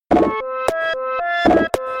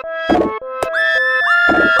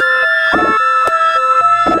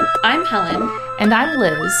I'm Helen, And I'm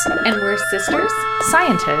Liz, and we're sisters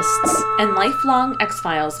scientists, and lifelong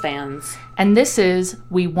X-Files fans. and this is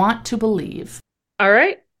We Want to Believe. All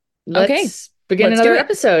right, Okay, let's begin let's do another it.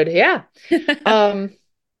 episode. Yeah. Um,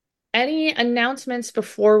 any announcements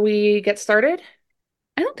before we get started?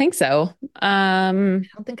 I don't think so.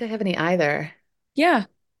 I don't think I have any either. Yeah,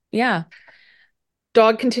 yeah,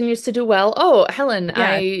 Dog continues to do well. Oh, Helen,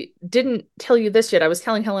 yeah. I didn't tell you this yet. I was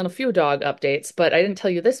telling Helen a few dog updates, but I didn't tell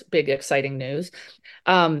you this big exciting news.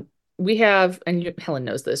 We have, and Helen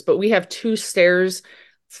knows this, but we have two stairs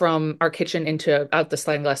from our kitchen into out the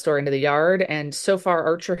sliding glass door into the yard. And so far,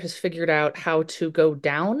 Archer has figured out how to go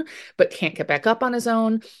down, but can't get back up on his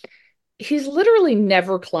own. He's literally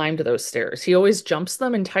never climbed those stairs. He always jumps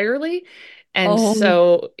them entirely. And Oh,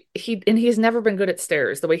 so he's never been good at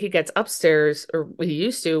stairs. The way he gets upstairs, or what he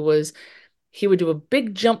used to, was he would do a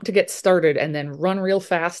big jump to get started and then run real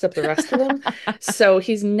fast up the rest of them. So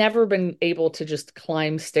he's never been able to just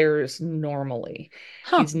climb stairs normally.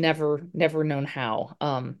 huh. He's never known how.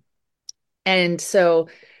 And so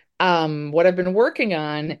what I've been working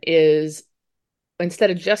on is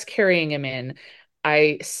instead of just carrying him in,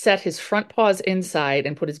 I set his front paws inside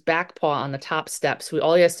and put his back paw on the top step. So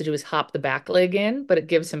all he has to do is hop the back leg in, but it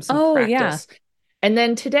gives him some Oh, yeah. practice. And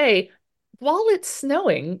then today, while it's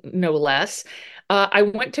snowing, no less, I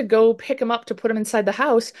went to go pick him up to put him inside the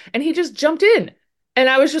house, and he just jumped in. And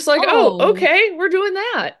I was just like, oh, Oh, okay, we're doing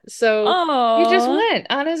that. So he just oh, went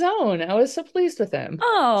on his own. I was so pleased with him. So,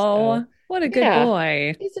 oh, what a good yeah,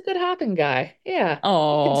 boy. he's a good hopping guy. Yeah, he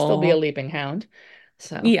can still be a Oh, leaping hound.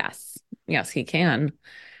 So. yes, yes, he can.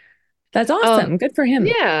 That's Um, awesome. Good for him.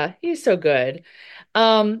 yeah, he's so good.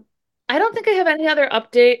 Um, I don't think I have any other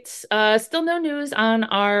updates. Still no news on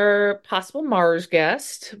our possible Mars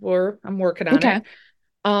guest. I'm working on Okay. it.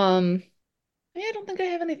 Um, yeah, I don't think I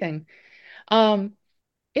have anything. Um,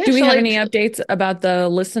 yeah, Do we shall have I? any updates about the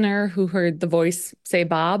listener who heard the voice say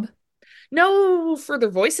Bob? No further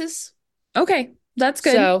voices. Okay, that's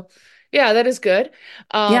good. So, yeah, that is good.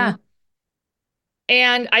 Yeah. Um,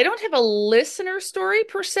 And I don't have a listener story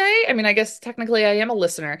per se. I mean, I guess technically I am a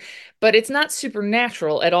listener, but it's not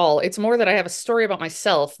supernatural at all. It's more that I have a story about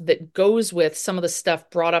myself that goes with some of the stuff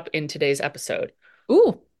brought up in today's episode.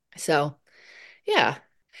 Ooh. So, yeah.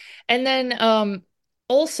 And then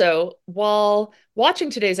also while watching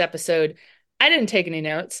today's episode, I didn't take any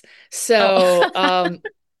notes. Oh,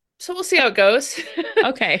 So we'll see how it goes.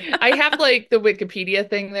 okay. I have like the Wikipedia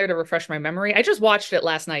thing there to refresh my memory. I just watched it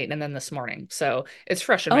last night and then this morning, so it's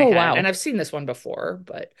fresh in my Oh, head. And wow. I've seen this one before,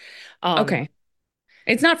 but um Okay.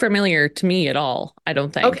 It's not familiar to me at all, I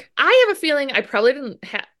don't okay. think. I have a feeling I probably didn't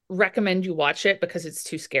recommend you watch it because it's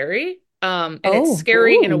too scary. And it's Oh,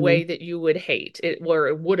 scary in a way ooh. that you would hate it, or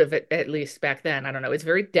it would have at least back then. I don't know. It's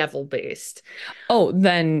very devil based. Oh,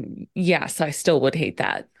 then yes, I still would hate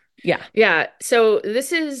that. Yeah. Yeah, so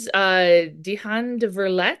this is Hand Die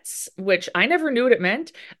Verletzt, which I never knew what it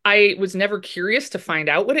meant. I was never curious to find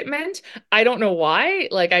out what it meant. I don't know why.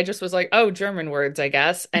 Like I just was like, oh, German words, I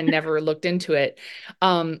guess, and never looked into it.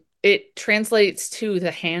 It translates to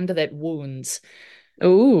the hand that wounds.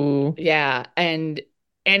 Ooh. Yeah, and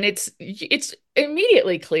it's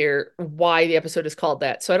immediately clear why the episode is called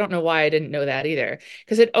that. So I don't know why I didn't know that either.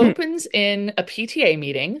 Because it Hmm. opens in a PTA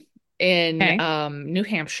meeting in Okay. New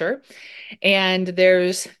Hampshire, and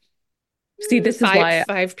there's See, this is five why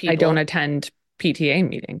five I don't people. attend PTA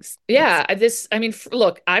meetings. That's Yeah, I mean,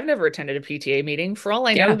 look, I've never attended a PTA meeting. For all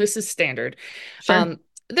I know, yeah, this is standard. sure.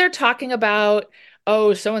 They're talking about,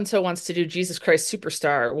 oh, so and so wants to do Jesus Christ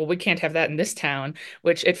Superstar. Well, we can't have that in this town,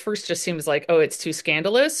 which at first just seems like, oh, it's too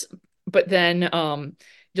scandalous. But then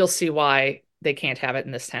you'll see why they can't have it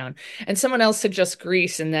in this town. And someone else suggests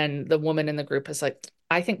Greece, and then the woman in the group is like,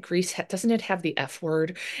 I think Greece doesn't it have the F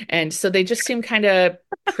word? And so they just seem kind of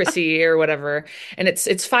prissy or whatever. And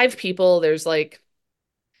it's five people. There's like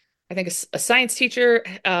I think a science teacher,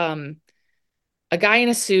 a guy in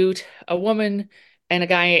a suit, a woman, and a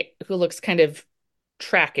guy who looks kind of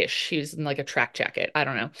trackish. He's in like a track jacket. I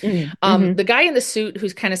don't know. Hmm. The guy in the suit who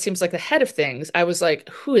kind of seems like the head of things, I was like,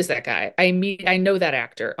 who is that guy? I know that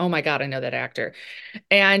actor. Oh my God, I know that actor.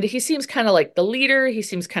 And he seems kind of like the leader. He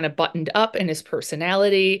seems kind of buttoned up in his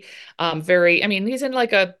personality. I mean, he's in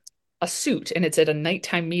like a suit and it's at a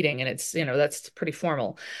nighttime meeting and it's, that's pretty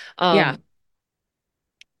formal. Yeah. Um,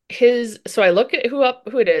 so I look at who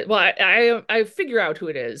it is. Well, I figure out who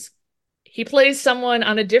it is. He plays someone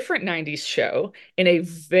on a different 90s show in a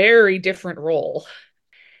very different role.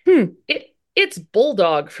 Hmm. It's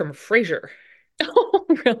Bulldog from Frasier. Oh,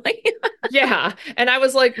 really? Yeah. And I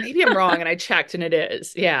was like, maybe I'm wrong. And I checked and it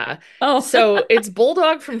is. Yeah. Oh, So it's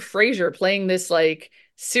Bulldog from Frasier playing this like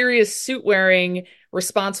serious suit wearing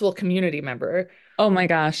responsible community member. oh my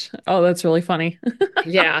gosh. Oh, that's really funny.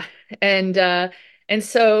 Yeah. And and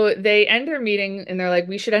so they end their meeting and they're like,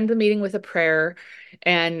 we should end the meeting with a prayer.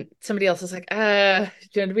 And somebody else is like,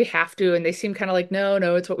 do we have to? And they seem kind of like, no,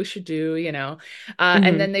 no, it's what we should do, you know. And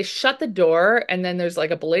Hmm. then they shut the door and then there's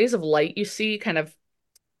like a blaze of light you see kind of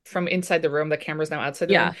from inside the room. The camera's now outside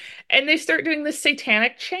the room. Yeah. And they start doing this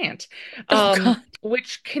satanic chant, Oh God.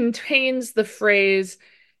 which contains the phrase,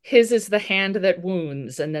 his is the hand that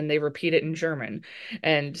wounds. And then they repeat it in German.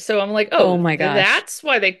 And so I'm like, Oh oh, my gosh. that's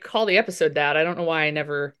why they call the episode that. I don't know why I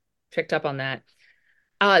never picked up on that.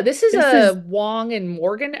 This is This is a Wong and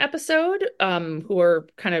Morgan episode, who are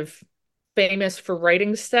kind of famous for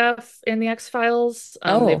writing stuff in the X-Files.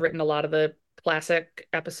 They've oh. written a lot of the classic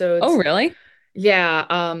Oh, episodes. really? Yeah,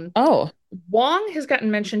 Oh. Wong has gotten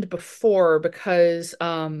mentioned before because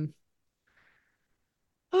oh,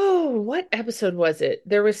 what episode was it?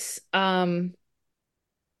 There was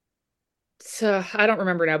so I don't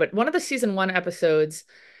remember now, but one of the season one episodes,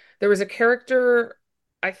 there was a character,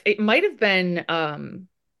 it might have been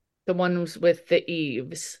the ones with the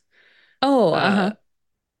Eves, Oh, uh uh-huh.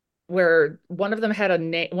 where one of them had a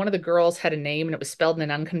name, one of the girls had a name and it was spelled in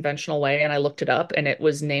an unconventional way, and I looked it up and it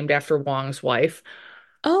was named after Wong's wife.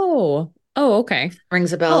 Oh. Oh, okay.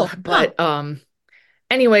 Rings a bell, Oh, huh. but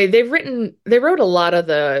anyway, they wrote a lot of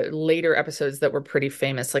the later episodes that were pretty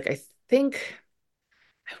famous. Like I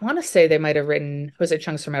want to say they might have written Jose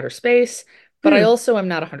Chung's from Outer Space, but I Hmm. also am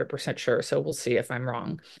not 100% sure, so we'll see if I'm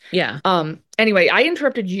wrong. Yeah. Anyway, I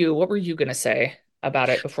interrupted you. What were you going to say about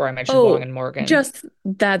it before I mentioned Wong Oh, and Morgan? just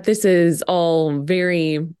that this is all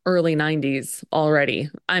very early 90s already.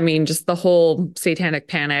 I mean, just the whole satanic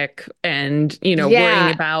panic and, worrying Yeah,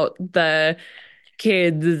 about the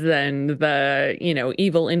kids and the,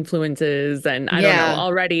 evil influences. And I don't know, yeah,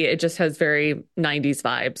 already it just has very 90s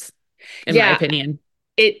vibes, in my yeah. opinion.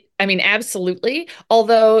 I mean, absolutely.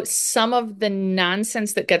 Although some of the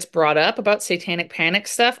nonsense that gets brought up about satanic panic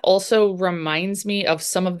stuff also reminds me of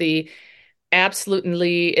some of the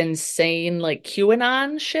absolutely insane like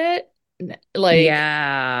QAnon shit. Like,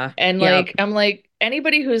 Yeah. and Yep. like, I'm like,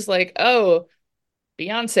 anybody who's like, oh,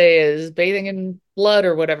 Beyonce is bathing in blood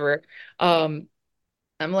or whatever, um,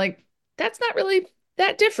 I'm like, that's not really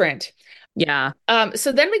that different. Yeah.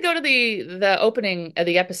 So then we go to the opening of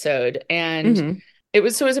the episode, and Hmm. it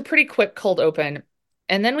was a pretty quick cold open.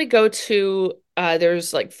 And then we go to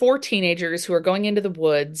there's like four teenagers who are going into the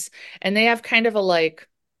woods, and they have kind of a like,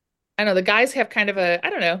 I don't know, the guys have kind of a, I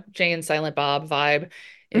don't know, Jay and Silent Bob vibe,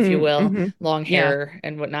 if you will, Hmm. long Yeah. hair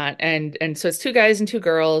and whatnot. And so it's two guys and two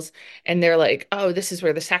girls, and they're like, oh, this is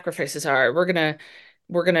where the sacrifices are. We're gonna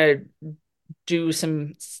do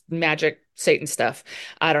some magic Satan stuff.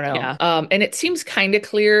 I don't know. Yeah. And it seems kind of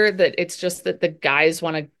clear that it's just that the guys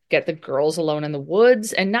want to get the girls alone in the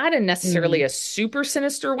woods, and not in necessarily Mm. a super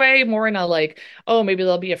sinister way, more in a like, oh, maybe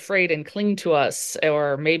they'll be afraid and cling to us,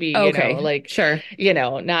 or maybe, Okay. like, Sure.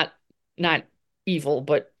 not evil,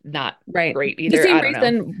 but not Right. great The either. same I don't know.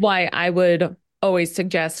 reason why I would always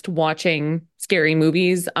suggest watching scary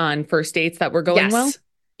movies on first dates that were going well. Yes.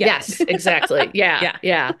 Yeah. Yes, exactly. Yeah, Yeah.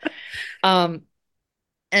 yeah. Um,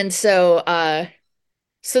 and so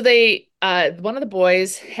so they one of the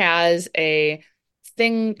boys has a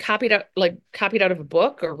thing copied out of a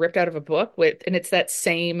book or ripped out of a book with, and it's that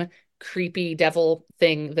same creepy devil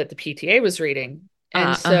thing that the PTA was reading. And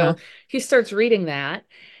Uh-huh. so he starts reading that,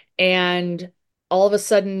 and all of a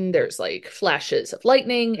sudden there's like flashes of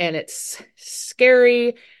lightning and it's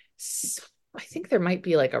scary. I think there might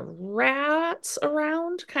be like a rats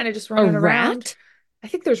around, kind of just A running around. rat? I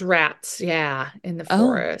think there's rats, yeah, in the Oh,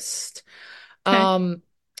 forest. okay. Um,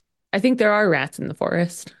 I think there are rats in the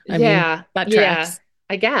forest. I mean, yeah, that yeah, tracks.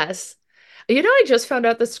 I guess. I just found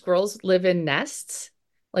out that squirrels live in nests,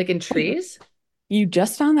 like in Wait, trees. you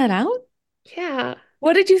just found that out? Yeah,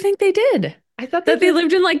 What did you think they did? I thought they That they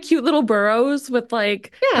lived. lived in like cute little burrows with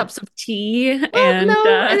like Yeah. cups of tea Well, and no,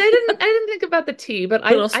 I didn't think about the tea, but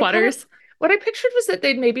little I kind of, sweaters? what I pictured was that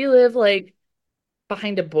they'd maybe live like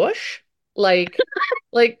behind a bush, like,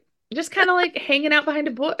 like just kind of like hanging out behind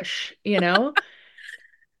a bush, you know?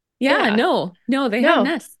 Yeah, Yeah. no, no, they have No.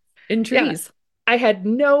 nests in Yeah. trees. I had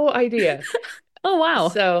no idea. Oh, wow.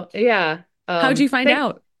 So yeah. How'd you find Thank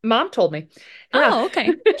out? Mom told me. Yeah. Oh,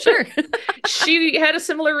 okay. Sure. She had a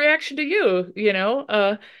similar reaction to you, you know?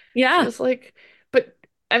 She Yeah. was like, but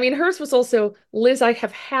I mean, hers was also, Liz, I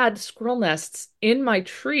have had squirrel nests in my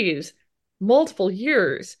trees multiple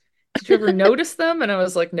years. Did you ever notice them? And I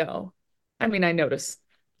was like, no. I mean, I notice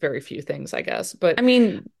very few things, I guess, I but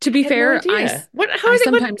mean, to I be had no fair, idea. How I are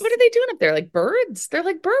they, what sometimes are they doing up there? Like birds? They're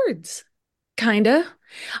like birds. kinda.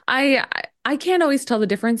 I can't always tell the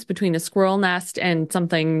difference between a squirrel nest and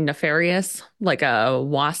something nefarious, like a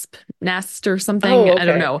wasp nest or something. Oh, I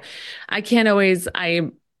don't okay. know. I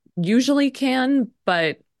usually can,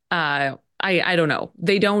 but I don't know.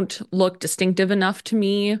 They don't look distinctive enough to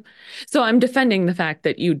me. So I'm defending the fact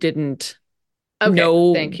that you didn't Okay.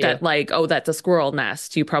 know Thank you. that, like, oh, that's a squirrel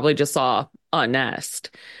nest. You probably just saw a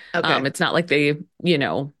nest. Okay. It's not like they,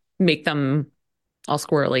 make them all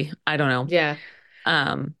squirrely. I don't know. Yeah.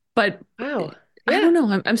 But Wow. I Yeah. don't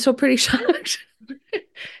know. I'm still pretty shocked.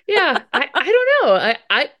 Yeah. I don't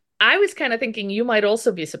know. I was kind of thinking you might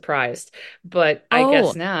also be surprised, but I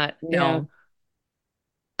guess Oh, not. Yeah. no.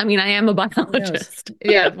 I mean, I am a Who knows? biologist.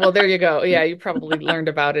 Yeah. Well, there you go. Yeah. You probably learned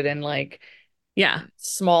about it in like Yeah.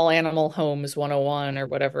 Small Animal Homes 101 or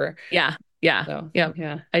whatever. Yeah. Yeah. So, Yep.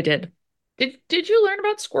 yeah. I did. Did you learn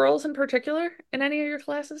about squirrels in particular in any of your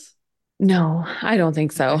classes? No, I don't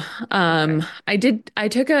think so. Okay. Okay. I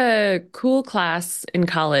took a cool class in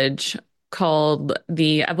college called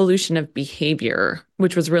The Evolution of Behavior,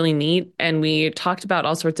 which was really neat. And we talked about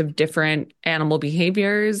all sorts of different animal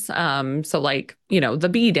behaviors. So like, the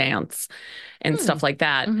bee dance and Hmm. stuff like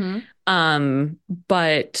that. Mm-hmm.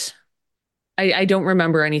 But I don't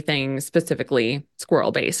remember anything specifically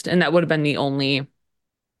squirrel based. And that would have been the only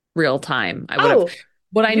real time I would have. Oh,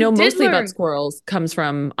 What I you know did mostly about learn. squirrels comes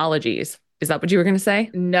from ologies. Is that what you were going to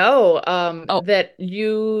say? No, Oh, that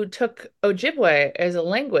you took Ojibwe as a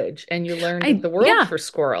language and you learned the word yeah, for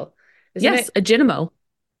squirrel. Isn't yes, it a ginimo,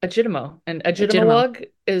 Agitimo? And a ginimo. Agitimawug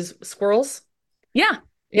is squirrels? Yeah,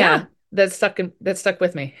 yeah, Yeah, that stuck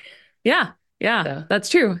with me. yeah, yeah, So that's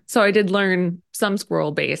true. So I did learn some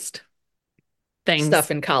squirrel based things.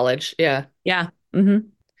 stuff in college. Yeah. Yeah.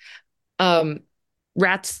 hmm Um,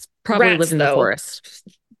 Rats probably live rats in the though. forest.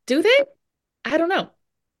 Do they? I don't know.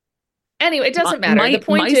 Anyway, it doesn't matter.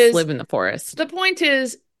 Mice live in the forest. The point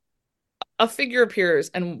is a figure appears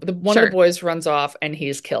and one of the Sure. boys runs off and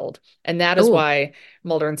he's killed. And that is Oh, why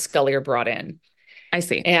Mulder and Scully are brought in. I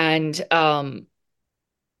see. And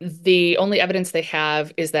the only evidence they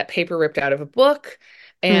have is that paper ripped out of a book,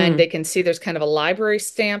 and Mm, they can see there's kind of a library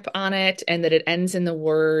stamp on it, and that it ends in the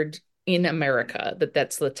word in America,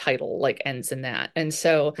 that's the title, like ends in that. And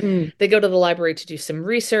so mm, they go to the library to do some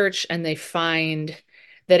research, and they find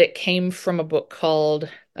that it came from a book called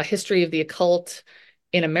A History of the Occult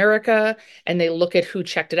in America, and they look at who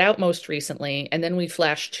checked it out most recently. And then we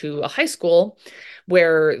flash to a high school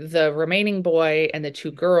where the remaining boy and the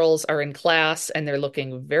two girls are in class and they're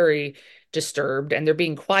looking very disturbed and they're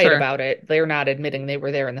being quiet sure. about it. They're not admitting they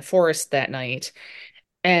were there in the forest that night.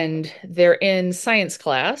 And they're in science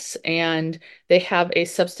class and they have a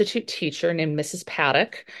substitute teacher named Mrs.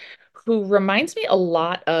 Paddock who reminds me a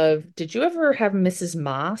lot of, did you ever have Mrs.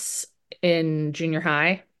 Moss in junior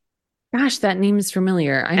high? Gosh, that name is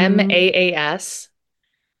familiar. Maas.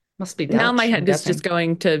 Must be Now my Dutch, I'm head is just guessing.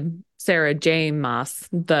 going to Sarah J. Maas,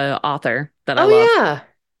 the author that I Oh, love. yeah.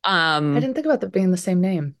 I Um, didn't think about that being the same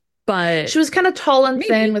name. but She was kind of tall and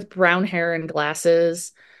thin maybe. with brown hair and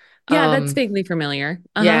glasses. Yeah, that's Um, vaguely familiar.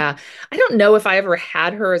 Uh-huh. yeah, I don't know if I ever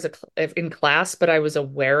had her as in class, but I was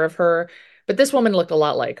aware of her. But this woman looked a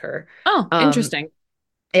lot like her. Oh, Um, interesting.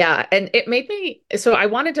 yeah, and it made me so I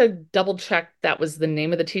wanted to double check that was the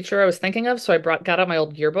name of the teacher I was thinking of. So I got out my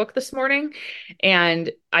old yearbook this morning,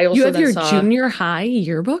 and I You also have then your saw, junior high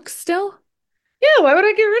yearbook still? yeah, why would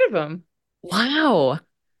I get rid of them? Wow.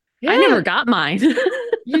 I never Yeah, got mine.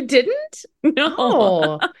 you didn't? No.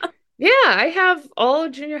 Oh. Yeah, I have all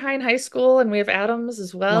of junior high and high school, and we have Adams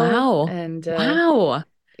as well. Wow. And Wow.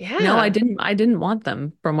 No, yeah, I didn't want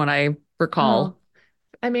them from what I recall. well,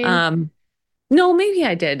 I mean, Um, no, maybe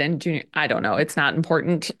I did in junior. I don't know. It's not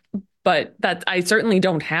important, but that I certainly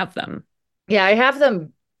don't have them. yeah, I have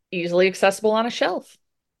them easily accessible on a shelf.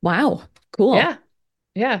 Wow. Cool. Yeah,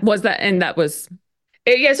 yeah. Was that and that was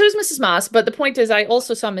Yeah, so it was Mrs. Moss, but the point is, I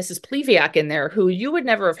also saw Mrs. Pleviak in there, who you would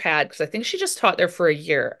never have had because I think she just taught there for a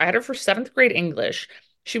year. I had her for seventh grade English.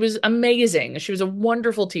 She was amazing. She was a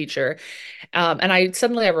wonderful teacher. And I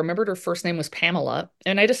remembered her first name was Pamela,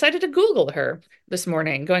 and I decided to Google her this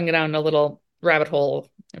morning, going down a little rabbit hole,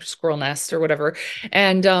 or squirrel nest or whatever.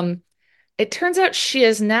 And it turns out she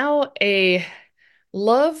is now a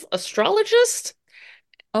love astrologist.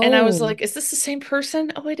 And I was oh, like, is this the same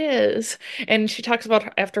person? Oh, it is. And she talks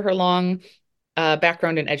about after her long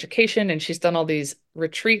background in education, and she's done all these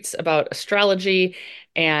retreats about astrology.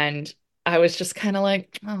 And I was just kind of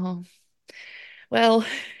like, oh, well,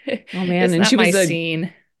 oh man. it's And not my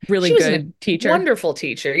scene. Really She was a good teacher. wonderful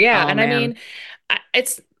teacher. Yeah. Oh And I man. mean,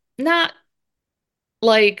 it's not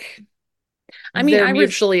like I mean, they're I was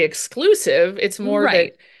mutually exclusive. It's more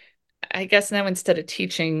right. that I guess now instead of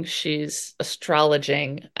teaching, she's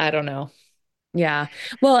astrologing. I don't know. Yeah.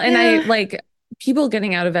 Well, and I Yeah. like people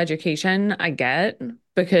getting out of education, I get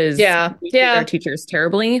because Yeah. we treat our Yeah. teachers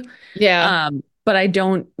terribly. Yeah. But I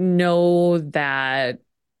don't know that,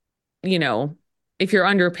 you know, if you're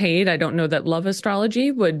underpaid, I don't know that love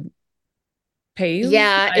astrology would pay you.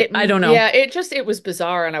 I don't know. Yeah, it was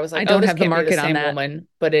bizarre and I was I like, "Oh, don't this have the can't be the market on same that. woman,"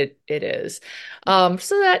 but it is. So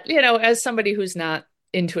that, as somebody who's not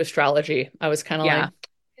into astrology, I was kind of Yeah.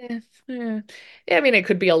 like, yeah. Yeah, I mean, it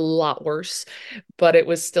could be a lot worse, but it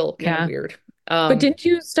was still kind of Yeah. weird. But Um didn't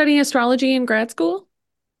you study astrology in grad school?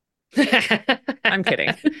 I'm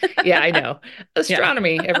kidding. Yeah, I know. Yeah.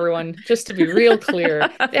 Astronomy, everyone, just to be real clear,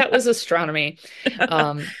 that was astronomy.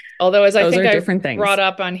 Although, as I Those think are I've different brought things.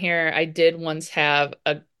 up on here, I did once have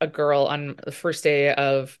a girl on the first day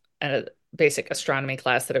of a basic astronomy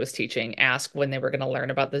class that I was teaching ask when they were going to learn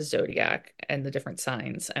about the zodiac and the different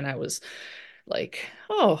signs. And I was like,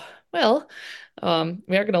 oh, well, we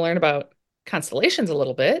are going to learn about constellations a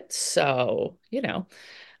little bit. So,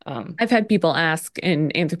 um, I've had people ask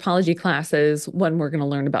in anthropology classes when we're going to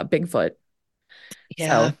learn about Bigfoot.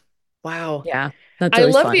 yeah. So, Wow. yeah, that's I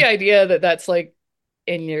always love the fun. idea that that's like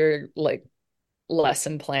in your like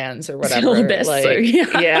lesson plans or whatever. Syllabus. Like,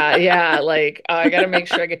 Yeah. yeah, yeah, like I got to make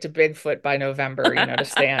sure I get to Bigfoot by November, to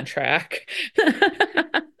stay on track.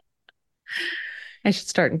 I should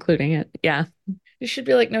start including it. Yeah. You should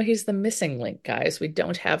be like, no, he's the missing link, guys. We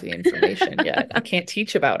don't have the information yet. I can't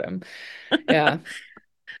teach about him. Yeah.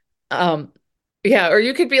 Um, yeah, or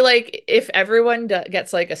you could be like, if everyone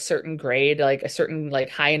gets like a certain grade, like a certain like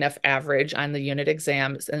high enough average on the unit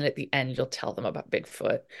exams, and at the end you'll tell them about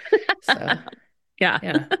Bigfoot. So, Yeah.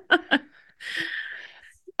 yeah.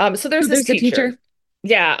 So there's So this there's a teacher. teacher.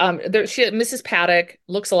 Yeah, Mrs. Paddock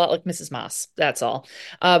looks a lot like Mrs. Moss. That's all.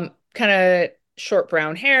 Kind of short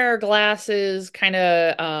brown hair, glasses, kind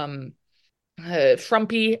of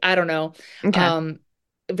frumpy. I don't know. Okay. Um,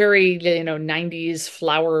 very 90s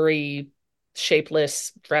flowery,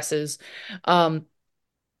 shapeless dresses. Um,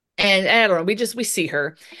 and I don't know. We see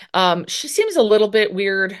her. She seems a little bit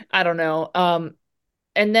weird. I don't know.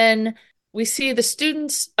 And then we see the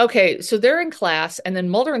students. Okay, so they're in class, and then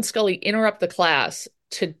Mulder and Scully interrupt the class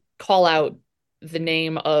to call out the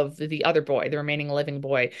name of the other boy, the remaining living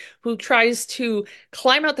boy, who tries to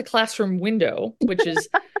climb out the classroom window, which is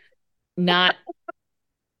not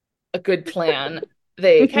a good plan.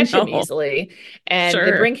 They catch him No. easily, and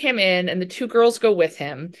they Sure. bring him in, and the two girls go with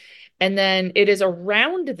him. And then it is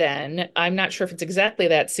around then, I'm not sure if it's exactly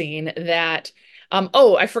that scene, that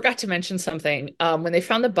oh, I forgot to mention something. When they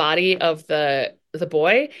found the body of the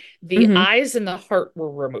boy, the Hmm. eyes and the heart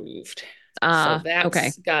were removed. So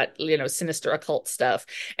Okay. that's got, sinister occult stuff.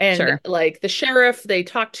 And Sure. like the sheriff they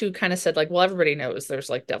talked to kind of said like, well, everybody knows there's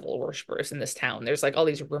like devil worshippers in this town. There's like all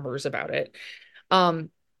these rumors about it. Um,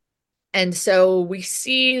 and so we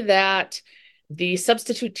see that the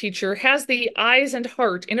substitute teacher has the eyes and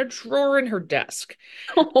heart in a drawer in her desk.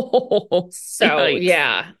 Oh, So yikes.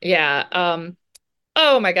 yeah, yeah.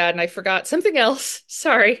 Oh my God, and I forgot something else.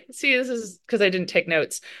 Sorry. See, this is because I didn't take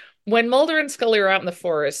notes. When Mulder and Scully are out in the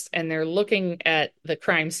forest and they're looking at the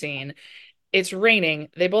crime scene, it's raining.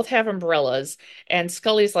 They both have umbrellas, and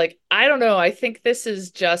Scully's like, I don't know. I think this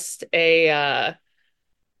is just a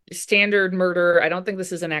standard murder. I don't think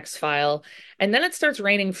this is an X-file. And then it starts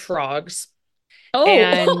raining frogs. Oh,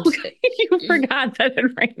 And you forgot that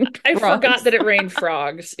it rained I forgot frogs. that it rained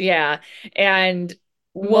frogs. Yeah. And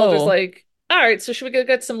Mulder's Whoa. like, all right, so should we go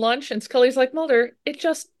get some lunch? And Scully's like, Mulder, it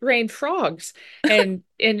just rained frogs. And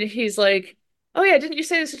he's like, oh yeah, didn't you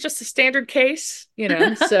say this is just a standard case?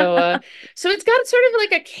 So it's got sort of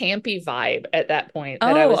like a campy vibe at that point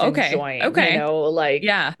that I was Oh, okay. enjoying, Okay. like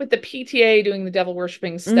Yeah. with the PTA doing the devil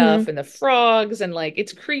worshipping stuff Hmm. and the frogs, and like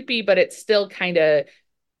it's creepy, but it's still kind of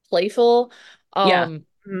playful. Yeah. Um,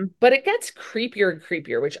 Mhm. but it gets creepier and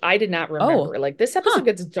creepier, which I did not Oh, remember. Like this huh. episode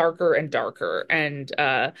gets darker and darker. And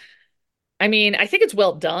I mean, I think it's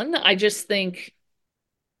well done. I just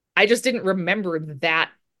didn't remember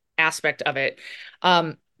that aspect of it.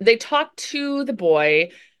 They talk to the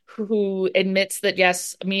boy who admits that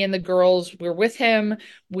yes, me and the girls were with him.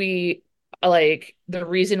 We like the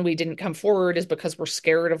reason we didn't come forward is because we're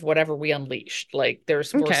scared of whatever we unleashed. We're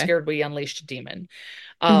Okay. scared we unleashed a demon.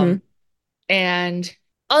 Hmm. Um, and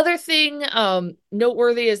other thing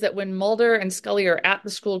noteworthy is that when Mulder and Scully are at the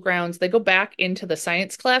school grounds, they go back into the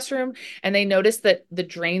science classroom and they notice that the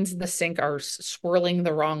drains in the sink are swirling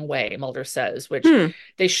the wrong way, Mulder says, which Hmm.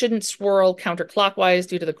 they shouldn't swirl counterclockwise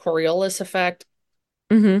due to the Coriolis effect.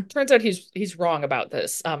 Mm-hmm. Turns out he's wrong about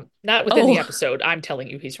this. Not within the Oh, episode. I'm telling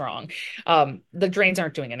you he's wrong. The drains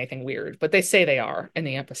aren't doing anything weird, but they say they are in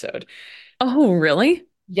the episode. oh, really?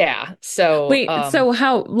 Yeah. So, Wait, so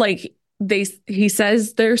how, like, he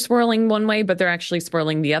says they're swirling one way, but they're actually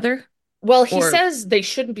swirling the other? well, he Or, says they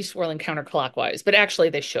shouldn't be swirling counterclockwise, but actually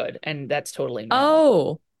they should, and that's totally normal.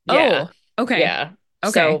 oh, Yeah. okay, Yeah.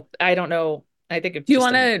 okay. So I don't know. I think it's Do you just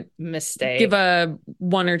want a to give mistake. a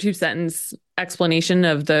one or two sentence explanation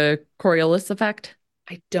of the Coriolis effect?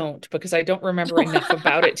 I don't because I don't remember enough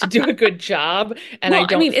about it to do a good job, and I Well, I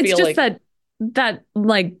don't mean, it's feel just like, that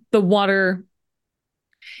like the water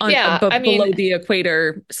on yeah, but below the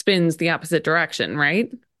equator spins the opposite direction,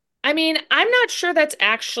 right? I'm not sure that's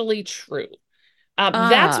actually true.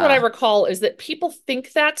 That's what I Ah, recall is that people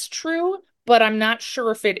think that's true, but I'm not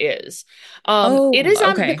sure if it is. It oh, is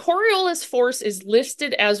on the okay. Coriolis force is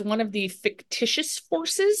listed as one of the fictitious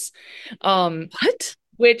forces, um, What?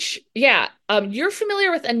 which, yeah, you're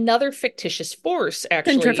familiar with another fictitious force,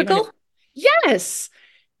 actually, even if, Centrifugal? yes,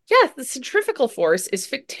 yes, the centrifugal force is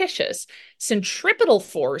fictitious. Centripetal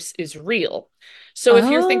force is real. So if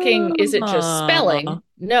you're thinking, is it just spelling? Oh,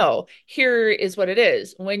 No, here is what it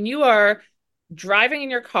is. When you are driving in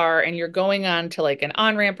your car and you're going on to like an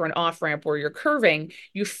on ramp or an off ramp where you're curving,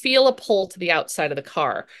 you feel a pull to the outside of the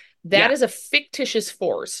car. That yeah, is a fictitious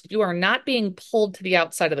force. You are not being pulled to the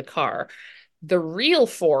outside of the car. The real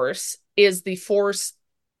force is the force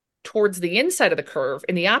towards the inside of the curve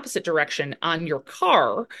in the opposite direction on your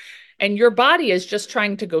car. And your body is just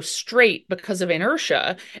trying to go straight because of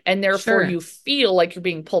inertia. And therefore, sure. you feel like you're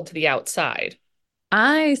being pulled to the outside.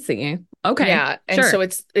 I see. Okay, Yeah, and so sure.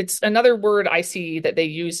 it's another word I see that they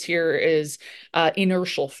use here is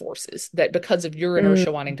inertial forces. That because of your inertia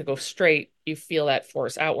Mm. wanting to go straight, you feel that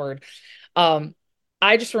force outward. Um,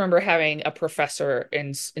 I just remember having a professor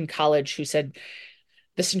in college who said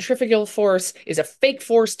the centrifugal force is a fake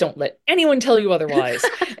force. Don't let anyone tell you otherwise,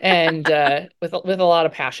 and with a lot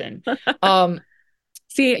of passion. Um,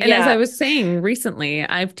 See, and as I yeah. was saying recently,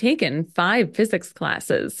 I've taken 5 physics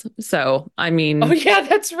classes. So, I Oh mean, yeah,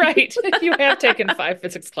 that's right. You have taken 5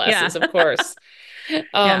 physics yeah, classes, of course.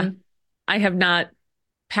 yeah, Um, I have not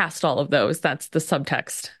passed all of those. That's the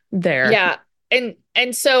subtext there. Yeah.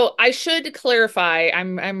 And so I should clarify,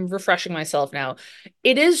 I'm refreshing myself now.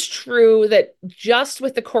 It is true that just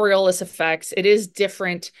with the Coriolis effects, it is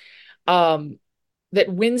different, um, that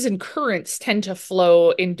winds and currents tend to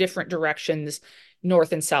flow in different directions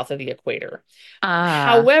north and south of the equator. Ah,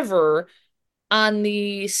 However, on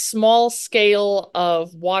the small scale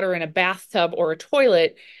of water in a bathtub or a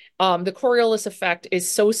toilet, the Coriolis effect is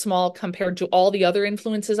so small compared to all the other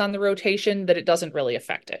influences on the rotation that it doesn't really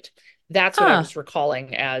affect it. That's what I huh. was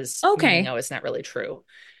recalling as meaning, Okay. oh, it's not really true. Oh,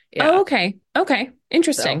 Yeah. okay. Okay. So,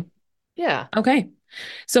 Interesting. yeah, Okay.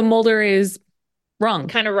 So Mulder is wrong.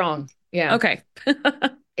 kind of wrong. Yeah. Okay.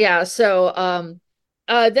 Yeah, so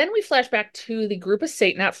then we flash back to the group of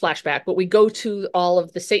Satan, not flashback, but we go to all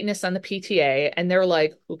of the Satanists on the PTA, and they're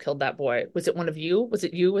like, who killed that boy? Was it one of you? Was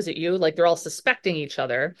it you? Was it you? Like they're all suspecting each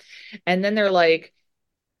other. And then they're like,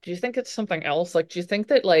 do you think it's something else? Like, do you think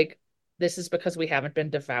that like this is because we haven't been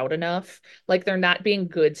devout enough? Like they're not being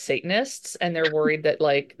good Satanists and they're worried that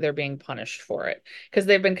like they're being punished for it. Because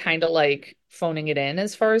they've been kind of like phoning it in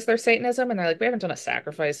as far as their Satanism. And they're like, we haven't done a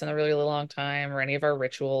sacrifice in a really long time or any of our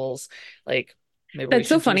rituals. Like, maybe we That's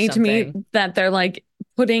so should do funny to me something. that they're like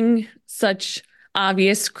putting such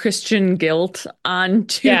obvious Christian guilt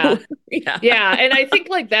onto, Yeah. yeah, Yeah. And I think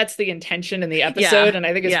like that's the intention in the episode. yeah, And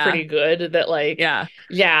I think it's yeah, pretty good that like, yeah.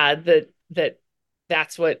 yeah,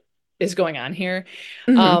 that's what is going on here.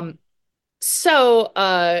 Hmm. Um, So,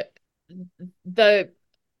 the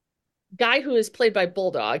guy who is played by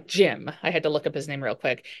Bulldog, Jim, I had to look up his name real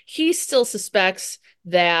quick. He still suspects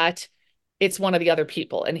that it's one of the other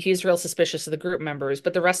people, and he's real suspicious of the group members,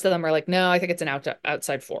 but the rest of them are like, no, I think it's an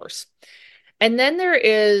outside force. And then there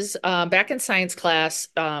is, back in science class,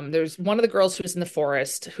 there's one of the girls who's in the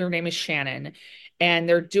forest. Her name is Shannon, and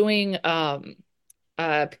they're doing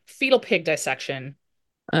fetal pig dissection.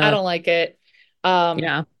 I Uh, don't like it. Um,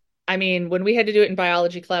 yeah. I mean, when we had to do it in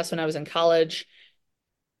biology class when I was in college,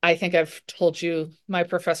 I think I've told you, my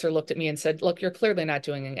professor looked at me and said, look, you're clearly not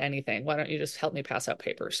doing anything. Why don't you just help me pass out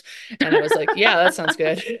papers? And I was like, yeah, that sounds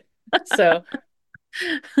good. So,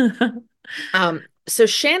 so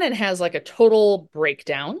Shannon has like a total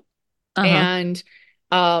breakdown Uh-huh. and,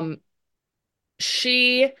 um,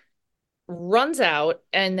 she runs out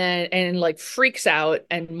and like freaks out,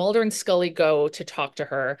 and Mulder and Scully go to talk to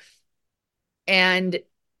her. And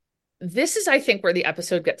this is, I think, where the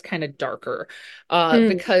episode gets kind of darker, Mm.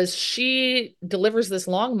 because she delivers this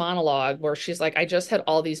long monologue where she's like, I just had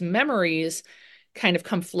all these memories kind of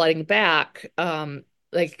come flooding back.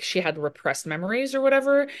 Like she had repressed memories or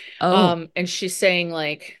whatever. Oh. And she's saying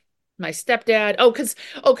like, my stepdad,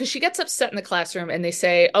 because she gets upset in the classroom and they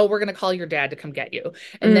say, oh, we're going to call your dad to come get you.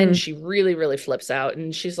 And then Mm. she really, really flips out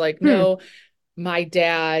and she's like, Hmm. no, my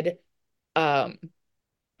dad, um,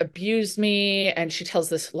 abused me. And she tells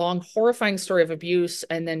this long horrifying story of abuse,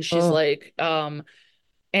 and then she's Oh. like,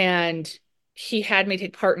 and he had me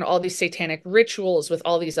take part in all these satanic rituals with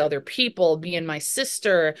all these other people, me and my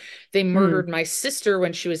sister. They Mm. murdered my sister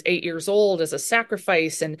when she was 8 years old as a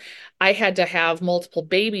sacrifice, and I had to have multiple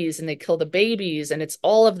babies, and they kill the babies, and it's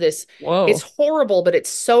all of this. It's Whoa. horrible, but it's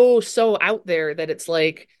so out there that it's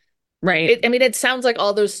like Right. I mean, it sounds like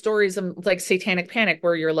all those stories of like Satanic Panic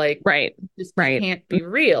where you're like, Right. this Right. can't be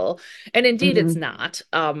real. And indeed, it's Mm-hmm. not.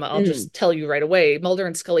 I'll Mm. just tell you right away. Mulder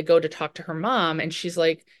and Scully go to talk to her mom, and she's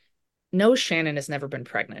like, no, Shannon has never been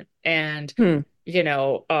pregnant. And, Hmm.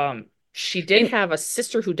 she did And, have a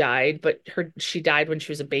sister who died, but she died when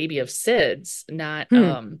she was a baby of SIDS, hmm.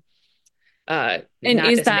 And not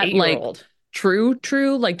is as an that 8 year like old. true?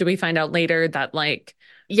 Like, do we find out later that like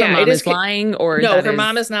her Yeah, it mom is. is lying or No, that her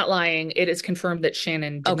mom is is not lying. It is confirmed that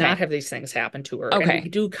Shannon did not okay. have these things happen to her. And we Okay.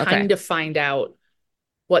 do Okay. kind of find out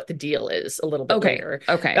what the deal is a little bit Okay. later.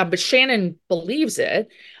 Okay. But Shannon believes it.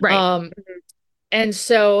 Right. Um, and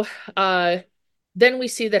so then we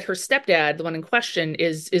see that her stepdad, the one in question,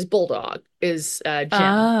 is Bulldog, is Jim,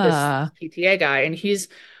 this Ah. PTA guy, and he's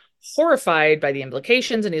horrified by the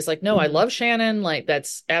implications, and he's like, no, I Mhm. love Shannon, like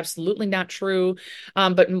that's absolutely not true.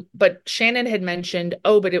 But Shannon had mentioned,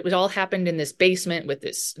 oh, but it was all happened in this basement with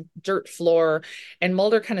this dirt floor, and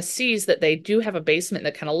Mulder kind of sees that they do have a basement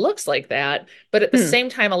that kind of looks like that, but at the Hmm. same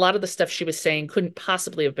time a lot of the stuff she was saying couldn't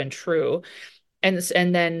possibly have been true. And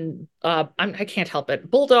then I can't help it,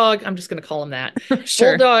 Bulldog, I'm just going to call him that.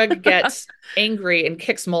 Sure. Bulldog gets angry and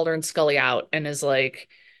kicks Mulder and Scully out and is like,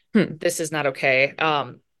 Hmm. this is not okay.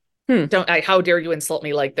 Hmm. Don't I, how dare you insult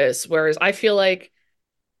me like this? Whereas I feel like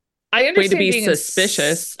I Way to understand be being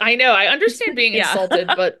suspicious. I know I understand being Yeah.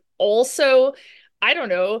 insulted, but also I don't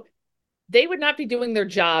know. They would not be doing their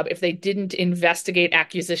job if they didn't investigate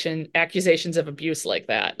accusations of abuse like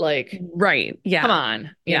that. Like, Right. come Yeah.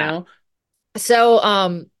 on, you Yeah. know?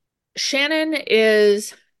 So Shannon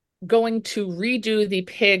is going to redo the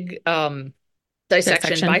pig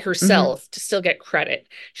dissection by Dissection. Hmm. herself to still get credit.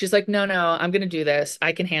 She's like, no, no, I'm going to do this.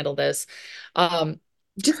 I can handle this. Um,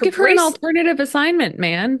 Just her give her an brace, alternative assignment,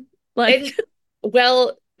 man. and Like,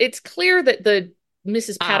 well, it's clear that the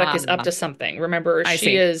Mrs. Paddock ah, is up to something. Remember, I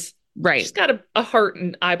see. she's Right. got a heart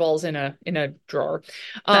and eyeballs in a drawer.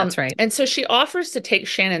 That's right. And so she offers to take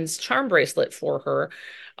Shannon's charm bracelet for her.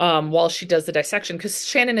 While she does the dissection, because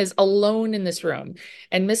Shannon is alone in this room,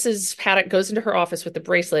 and Mrs. Paddock goes into her office with the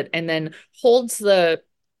bracelet and then holds the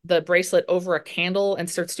bracelet over a candle and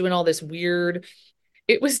starts doing all this weird.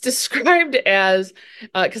 It was described as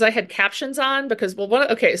because I had captions on because well one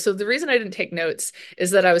okay, so the reason I didn't take notes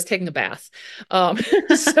is that I was taking a bath. Um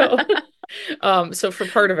so so for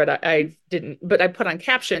part of it I didn't, but I put on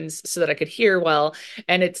captions so that I could hear well,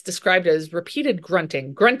 and it's described as repeated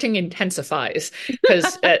grunting. Grunting intensifies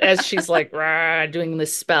because as she's like rah, doing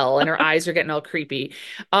this spell and her eyes are getting all creepy.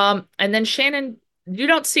 And then Shannon, you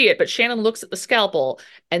don't see it, but Shannon looks at the scalpel,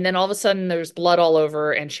 and then all of a sudden there's blood all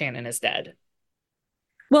over and Shannon is dead.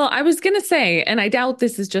 Well, I was gonna say, and I doubt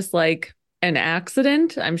this is just like an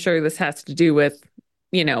accident. I'm sure this has to do with,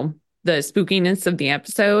 you know, the spookiness of the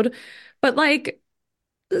episode. But like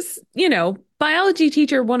this, biology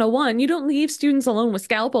teacher 101, you don't leave students alone with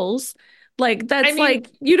scalpels. Like I that's mean, like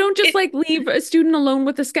you don't just it, like leave a student alone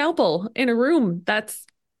with a scalpel in a room. That's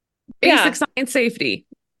basic yeah, science safety.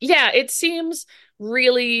 yeah, it seems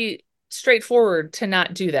really straightforward to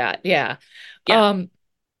not do that. Yeah. Yeah, Um,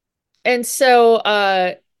 and so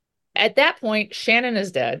at that point, Shannon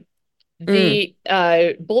is dead. mm,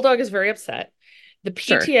 The Bulldog is very upset. The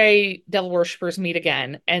sure. PTA devil worshippers meet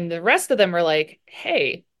again, and the rest of them are like,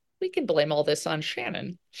 hey, we can blame all this on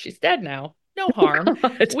Shannon. She's dead now. No harm.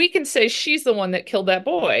 God. We can say she's the one that killed that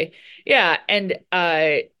boy. Yeah, and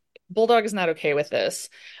Bulldog is not okay with this.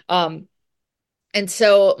 Um, and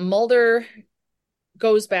so Mulder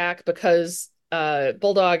goes back because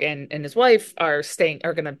Bulldog and his wife are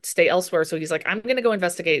gonna stay elsewhere. So he's like, I'm gonna go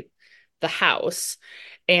investigate the house.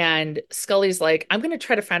 And Scully's like, I'm gonna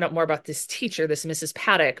try to find out more about this teacher, this Mrs.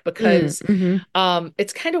 Paddock, because Hmm.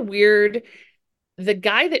 it's kind of weird. the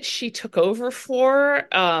guy that she took over for,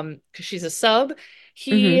 because she's a sub,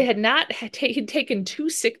 he Hmm. had not he'd taken 2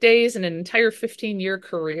 sick days in an entire 15-year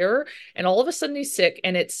career, and all of a sudden he's sick,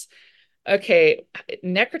 and it's okay,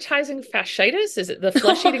 necrotizing fasciitis? Is it the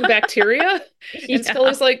flesh-eating bacteria? And Yeah.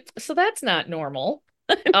 Scully's like, so that's not normal.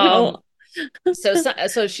 No. Um,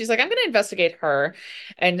 so she's like, I'm gonna investigate her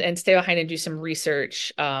and stay behind and do some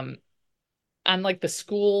research on like the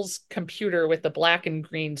school's computer with the black and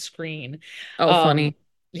green screen. Oh, Um, funny.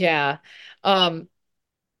 yeah. Um,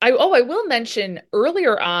 I will mention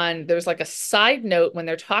earlier on, there's like a side note when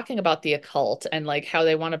they're talking about the occult and like how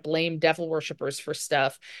they want to blame devil worshippers for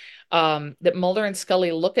stuff. That Mulder and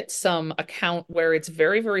Scully look at some account where it's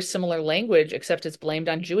very, very similar language, except it's blamed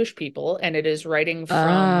on Jewish people, and it is writing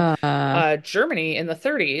from Ah. Germany in the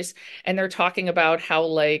 30s, and they're talking about how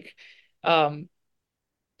like um,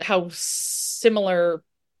 how similar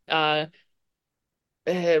uh,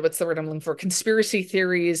 what's the word I'm looking for? Conspiracy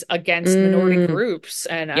theories against minority Mm, groups.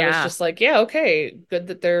 And I was yeah. just like, yeah, okay, good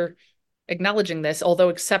that they're acknowledging this. Although,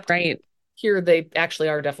 except Right. here, they actually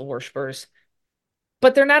are devil worshippers,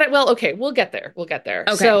 but they're not. Well, okay, we'll get there. We'll get there.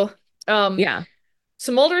 Okay. Um, Yeah.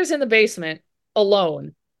 so Mulder is in the basement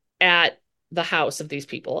alone at the house of these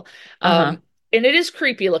people. Uh-huh. And it is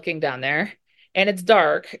creepy looking down there, and it's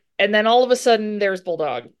dark. And then all of a sudden, there's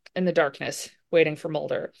Bulldog in the darkness waiting for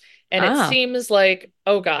Mulder. And it Ah. seems like,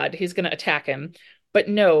 oh God, he's going to attack him. But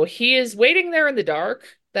no, he is waiting there in the dark.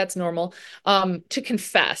 That's normal. To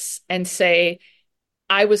confess and say,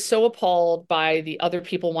 I was so appalled by the other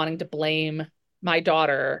people wanting to blame my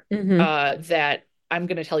daughter, Hmm. that I'm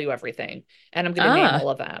going to tell you everything and I'm going to name Ah. all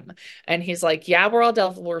of them. And he's like, yeah, we're all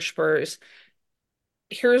devil worshippers.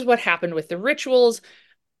 Here's what happened with the rituals.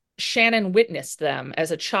 Shannon witnessed them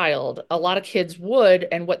as a child. A lot of kids would.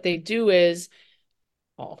 And what they do is,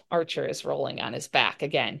 oh, Archer is rolling on his back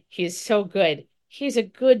again. He's so good. He's a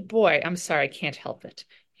good boy. I'm sorry, I can't help it.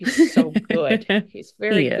 He's so good. He's a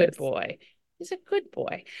very He good is. boy. He's a good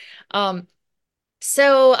boy. Um,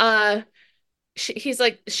 so he's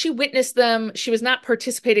like, she witnessed them. She was not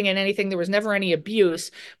participating in anything. There was never any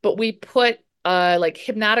abuse, but we put like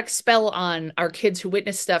hypnotic spell on our kids who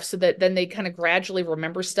witness stuff so that then they kind of gradually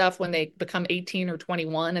remember stuff when they become 18 or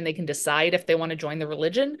 21 and they can decide if they want to join the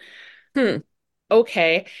religion. Hmm.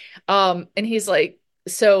 Okay. And he's like,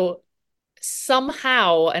 so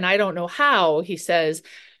somehow, and I don't know how, he says,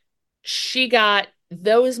 she got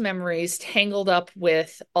those memories tangled up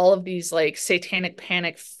with all of these like satanic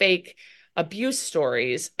panic fake abuse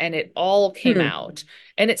stories, and it all came Hmm. out.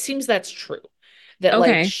 And it seems that's true. That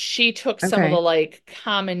like Okay. she took some of the Okay. like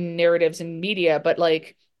common narratives in media, but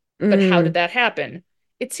like, but how did Mm. that happen?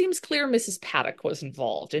 It seems clear Mrs. Paddock was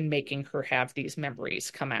involved in making her have these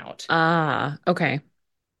memories come out. Ah. Okay.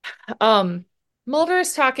 Um, Mulder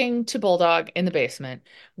is talking to Bulldog in the basement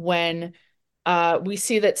when we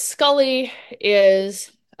see that Scully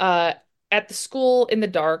is at the school in the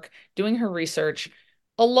dark doing her research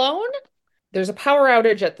alone. There's a power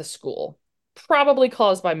outage at the school, probably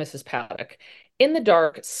caused by Mrs. Paddock. In the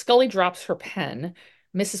dark, Scully drops her pen.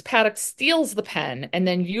 Mrs. Paddock steals the pen and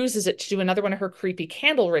then uses it to do another one of her creepy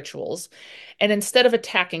candle rituals. And instead of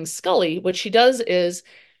attacking Scully, what she does is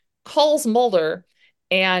calls Mulder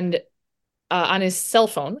and on his cell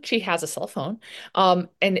phone, which he has a cell phone. And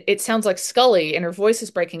it sounds like Scully, and her voice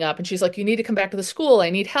is breaking up. And she's like, "You need to come back to the school. I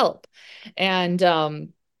need help." And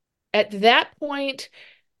at that point,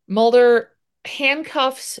 Mulder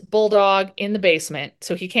handcuffs Bulldog in the basement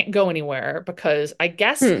so he can't go anywhere because I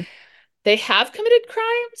guess Hmm. they have committed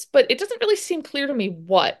crimes, but it doesn't really seem clear to me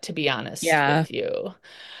what, to be honest Yeah. with you.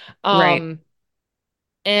 Right. Um,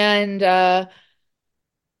 and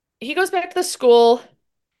he goes back to the school.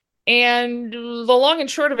 And the long and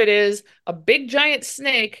short of it is a big giant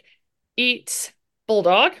snake eats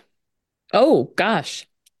Bulldog. Oh, gosh.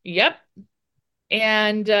 Yep.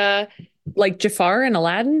 And Like Jafar and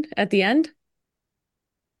Aladdin at the end?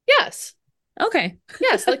 yes. Okay.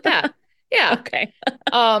 Yes, like that. Yeah. Okay.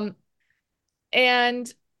 Um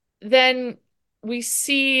and then we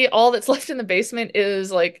see all that's left in the basement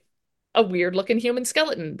is like a weird looking human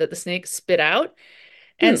skeleton that the snake spit out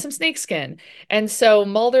and Hmm. some snake skin. And so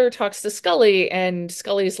Mulder talks to Scully, and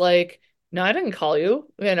Scully's like, "No, I didn't call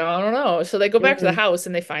you. I don't know." So they go back to the Mm. house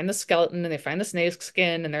and they find the skeleton and they find the snake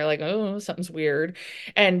skin, and they're like, "Oh, something's weird."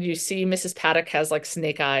 And you see Mrs. Paddock has like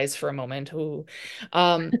snake eyes for a moment. Ooh.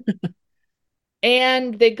 Um,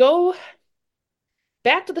 and they go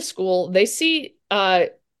back to the school. They see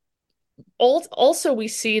also we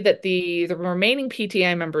see that the remaining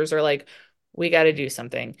PTI members are like, we got to do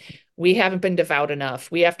something. We haven't been devout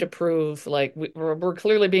enough. We have to prove like we're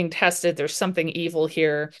clearly being tested. There's something evil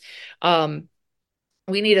here. Um,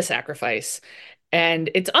 we need a sacrifice. And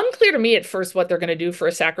it's unclear to me at first what they're going to do for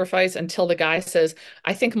a sacrifice until the guy says,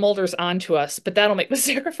 I think Mulder's on to us, but that'll make the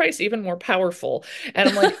sacrifice even more powerful. And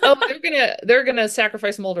I'm like, oh, they're gonna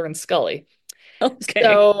sacrifice Mulder and Scully.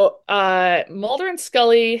 Okay. So Mulder and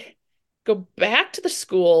Scully go back to the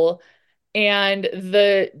school, and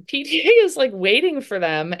the PTA is like waiting for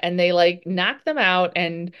them, and they like knock them out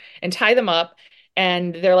and tie them up,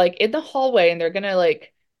 and they're like in the hallway, and they're gonna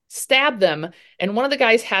like stab them, and one of the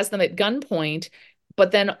guys has them at gunpoint,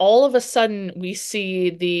 but then all of a sudden we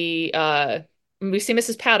see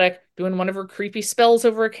Mrs. Paddock doing one of her creepy spells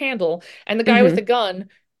over a candle, and the guy with the Hmm. gun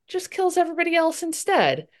just kills everybody else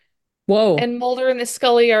instead. Whoa. And Mulder and the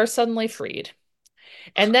Scully are suddenly freed.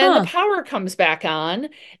 And then the Huh. power comes back on,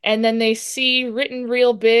 and then they see written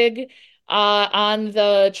real big on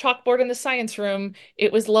the chalkboard in the science room,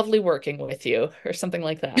 it was lovely working with you, or something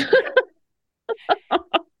like that.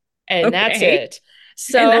 And that's Okay. it.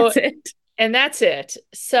 And So, that's it. and that's it.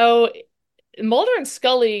 So Mulder and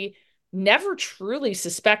Scully never truly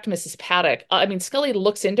suspect Mrs. Paddock. I mean, Scully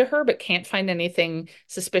looks into her, but can't find anything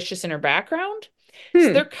suspicious in her background.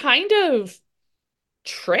 So Hmm. they're kind of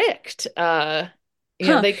tricked.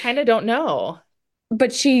 Huh. They kind of don't know.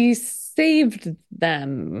 But she saved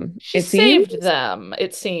them, She it seems. saved them,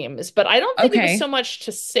 it seems, but I don't think it was Okay. so much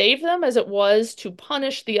to save them as it was to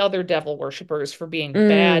punish the other devil worshippers for being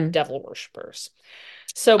bad Mm. devil worshippers.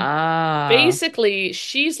 So Ah. basically,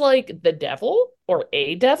 she's like the devil or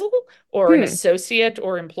a devil or an Hmm. associate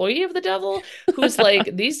or employee of the devil who's like,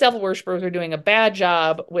 these devil worshippers are doing a bad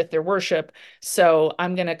job with their worship, so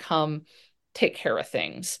I'm gonna come take care of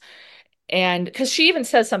things. And because she even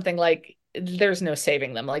says something like, there's no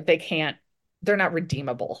saving them. Like they're not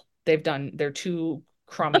redeemable. They're too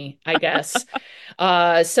crummy, I guess.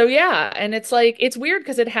 So yeah, and it's like, it's weird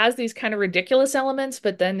because it has these kind of ridiculous elements,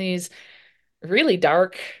 but then these really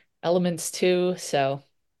dark elements too. So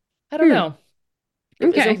I don't Hmm. know.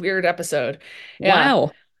 It was a Okay. weird episode. Yeah.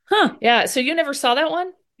 Wow. Huh. Yeah. So you never saw that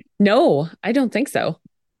one? No, I don't think so.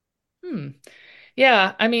 Hmm.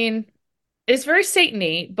 Yeah. I mean, it's very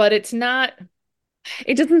Satan-y, but it's not.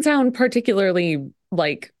 It doesn't sound particularly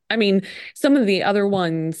like, I mean, some of the other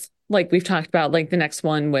ones, like we've talked about, like the next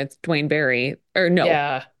one with Dwayne Barry, or no,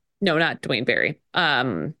 Yeah. no, not Dwayne Barry.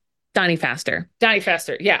 Donnie Faster. Donnie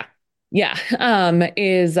Faster. Yeah. Yeah.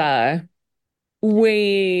 Is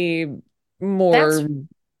way That's more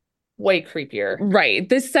way creepier. right.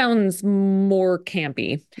 This sounds more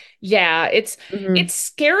campy. Yeah, Hmm. it's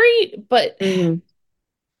scary, but Hmm.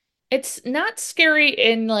 it's not scary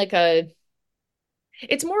in like a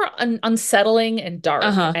it's more unsettling and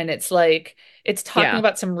dark, Uh-huh. and it's like it's talking Yeah.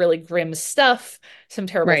 about some really grim stuff, some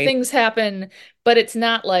terrible Right. things happen, but it's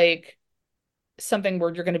not like something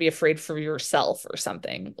where you're going to be afraid for yourself or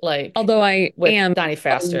something like Although I with am Donnie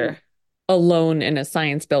Faster. alone in a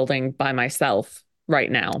science building by myself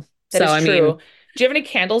right now. That So, is I mean, true. Do you have any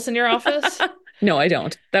candles in your office? no, I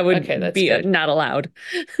don't. That Okay, would that's be good. not allowed.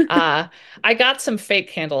 Uh, I got some fake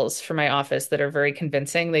candles for my office that are very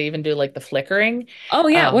convincing. They even do like the flickering. Oh,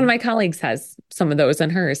 yeah. One of Um, my colleagues has some of those in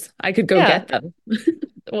hers. I could go yeah. get them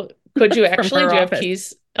Well, could you from actually? her Do you have office.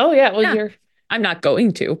 keys? Oh yeah. Well, Yeah. you're. I'm not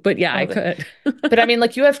going to, but yeah, I Oh, could. but I mean,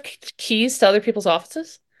 like you have keys to other people's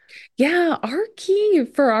offices? Yeah, our key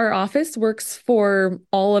for our office works for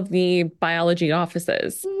all of the biology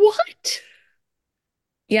offices. What?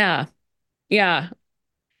 Yeah. Yeah.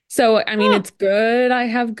 So, I mean, Huh. it's good. I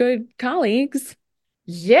have good colleagues.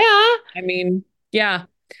 Yeah. I mean, yeah.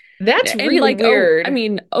 That's And really like, oh, I weird.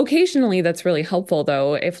 mean, occasionally that's really helpful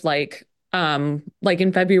though. If like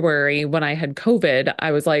in February when I had COVID,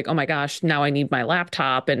 I was like, oh my gosh, now I need my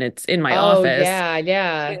laptop and it's in my Oh office. yeah,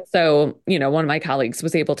 And yeah, so, one of my colleagues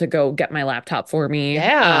was able to go get my laptop for me.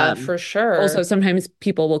 yeah, for Also, sure. sometimes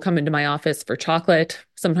people will come into my office for chocolate.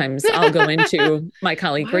 Sometimes I'll go into my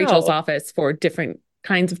colleague Rachel's Wow, office for different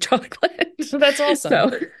kinds of chocolate. that's awesome.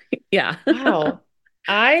 So, yeah. Wow.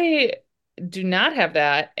 I do not have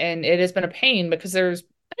that, and it has been a pain because I've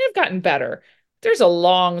gotten better. There's a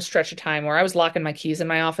long stretch of time where I was locking my keys in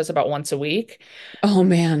my office about once a week, Oh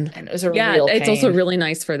man. and it was a Yeah, real it's also pain. really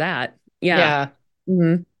nice for that. Yeah. Yeah.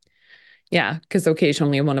 Hmm. Yeah, because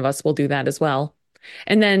occasionally one of us will do that as well.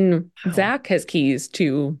 And then Wow. Zach has keys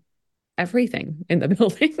to everything in the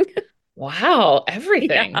building. Wow,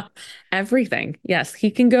 Yeah, everything. everything. Yes,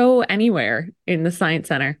 he can go anywhere in the science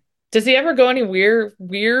center. Does he ever go any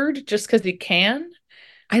weird just because he can?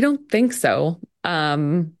 I don't think so.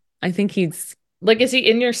 I think he's Like, is he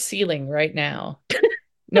in your ceiling right now?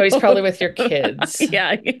 No, he's probably with your kids.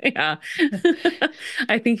 yeah, yeah.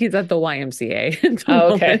 I think he's at the YMCA at the Oh,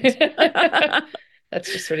 moment. okay.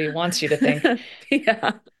 That's just what he wants you to think.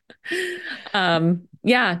 Yeah.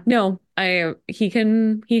 Yeah, no,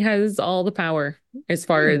 he has all the power as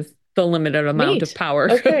far Hmm, as the limited amount of neat. power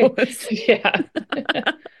Okay. goes. Yeah.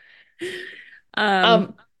 Um,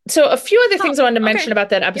 Um, so a few other oh, things I wanted to mention okay. about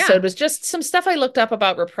that Yeah. episode was just some stuff I looked up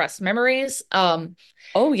about repressed memories.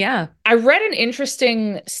 Oh, yeah. I read an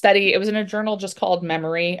interesting study. It was in a journal just called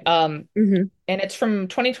Memory. Hmm. And it's from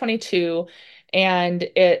 2022, and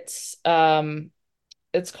it's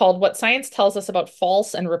called What Science Tells Us About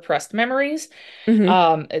False and Repressed Memories.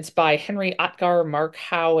 Hmm. It's by Henry Otgar, Mark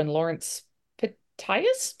Howe, and Lawrence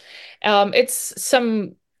Pitius. It's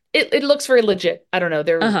some it looks very legit. I don't know.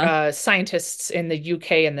 They're Uh-huh. scientists in the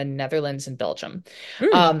UK and the Netherlands and Belgium.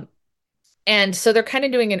 Mm. Um, and so they're kind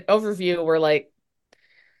of doing an overview where like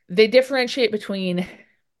they differentiate between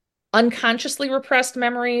unconsciously repressed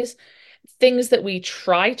memories, things that we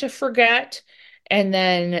try to forget, and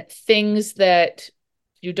then things that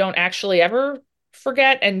you don't actually ever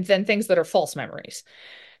forget, and then things that are false memories.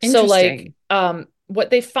 So like Interesting. what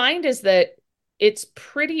they find is that it's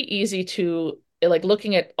pretty easy to like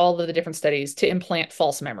looking at all of the different studies to implant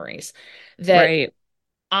false memories. That Right.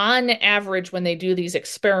 on average, when they do these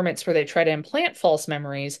experiments where they try to implant false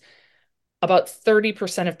memories, about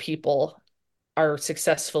 30% of people are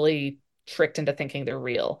successfully tricked into thinking they're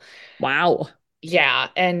real. Wow. Yeah.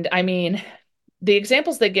 And I mean, the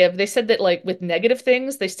examples they give, they said that like with negative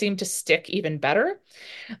things, they seem to stick even better.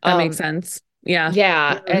 That makes Um, sense. Yeah.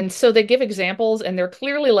 yeah. Mhm. And so they give examples and they're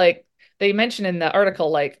clearly like, they mention in the article,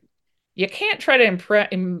 like, you can't try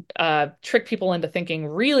to trick people into thinking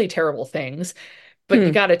really terrible things, but you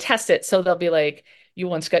Hmm. got to test it. So they'll be like, you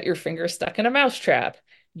once got your finger stuck in a mousetrap.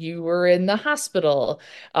 You were in the hospital.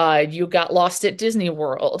 You got lost at Disney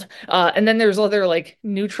World. And then there's other like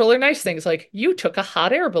neutral or nice things like you took a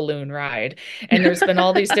hot air balloon ride. And there's been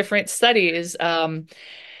all these different studies.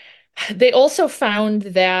 They also found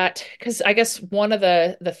that because I guess one of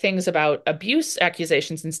the things about abuse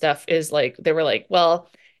accusations and stuff is like they were like, well,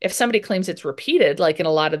 if somebody claims it's repeated, like in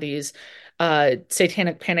a lot of these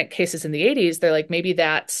satanic panic cases in the 80s, they're like, maybe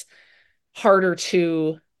that's harder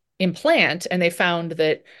to implant. And they found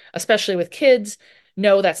that, especially with kids,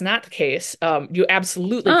 no, that's not the case. You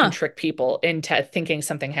absolutely can Ah, trick people into thinking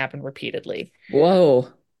something happened repeatedly.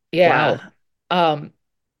 whoa. Wow. Yeah. Um,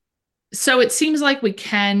 so it seems like we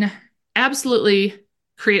can absolutely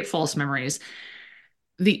create false memories.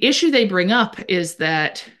 The issue they bring up is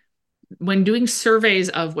that when doing surveys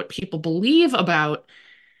of what people believe about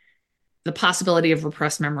the possibility of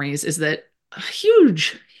repressed memories, is that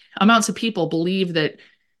huge amounts of people believe that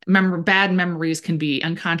bad memories can be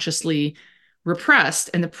unconsciously repressed.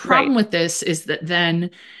 And the problem Right. with this is that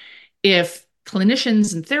then if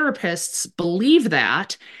clinicians and therapists believe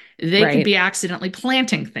that, they could Right. be accidentally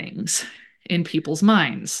planting things in people's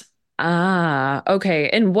minds. Ah, okay.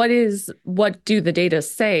 And what do the data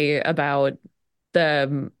say about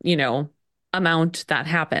the, amount that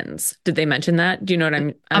happens? Did they mention that? Do you know what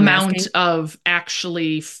I'm Amount asking? of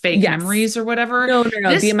actually fake Yes. memories or whatever. No, no, no.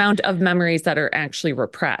 The This, amount of memories that are actually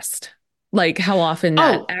repressed. Like how often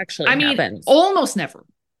that oh, actually I mean, happens. almost never.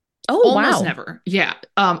 Oh, Almost wow. never. Yeah.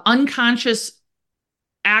 Unconscious,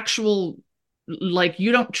 actual, like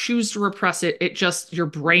you don't choose to repress it. It just, your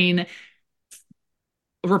brain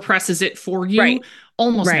represses it for you. Right.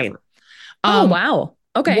 Almost Right. never. Oh, Um, wow.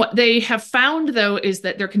 Okay. what they have found though is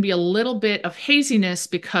that there can be a little bit of haziness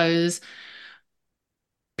because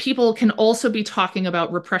people can also be talking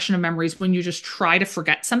about repression of memories when you just try to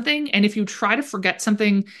forget something. And if you try to forget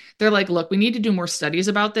something, they're like, look, we need to do more studies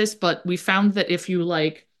about this. But we found that if you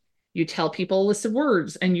like, you tell people a list of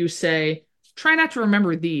words and you say, try not to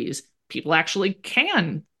remember these, people actually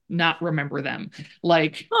can not remember them.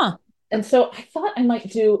 Like, Huh. and so I thought I might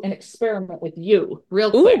do an experiment with you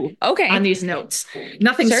real quick Ooh, on okay. these notes.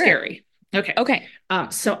 Nothing Sure. scary. Okay. Okay.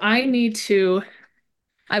 So I need to,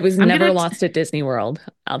 I was I'm never gonna lost at Disney World.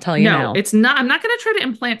 I'll tell you no, now. it's not. I'm not going to try to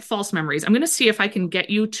implant false memories. I'm going to see if I can get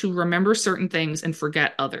you to remember certain things and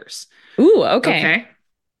forget others. Ooh, okay. Okay.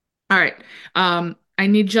 All right. I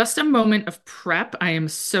need just a moment of prep. I am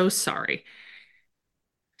so sorry.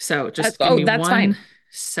 So just give Oh, me that's one fine.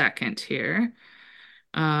 second here.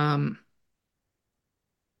 Um,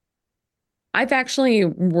 I've actually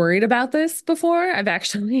worried about this before. I've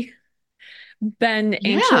actually been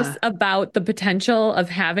anxious yeah. about the potential of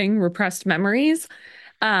having repressed memories.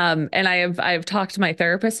 And I've talked to my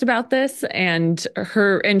therapist about this and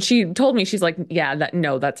she told me, she's like, yeah,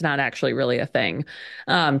 no, that's not actually really a thing.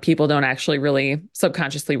 People don't actually really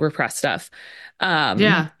subconsciously repress stuff.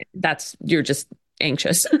 Yeah. You're just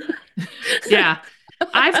anxious. Yeah.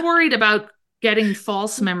 I've worried about getting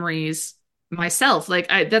false memories myself.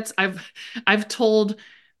 I've told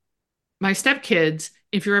my stepkids,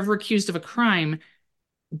 if you're ever accused of a crime,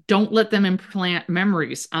 don't let them implant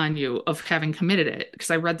memories on you of having committed it.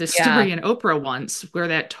 Because I read this Yeah. story in Oprah once where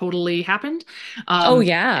that totally happened. Oh, Um,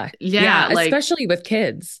 yeah. yeah, Yeah. like, Especially with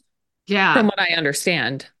kids, from yeah. what I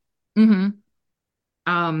understand. hmm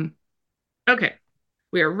Um, okay,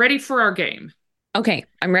 we are ready for our game. Okay,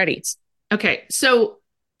 I'm ready. Okay, so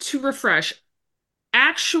to refresh,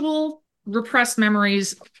 actual repressed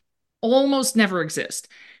memories almost never exist.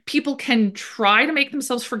 People can try to make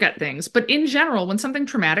themselves forget things, but in general, when something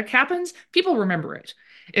traumatic happens, people remember it,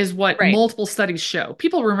 is what Right. multiple studies show.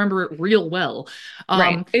 People remember it real well.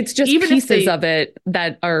 Right. It's just Even if pieces they, of it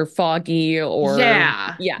that are foggy or,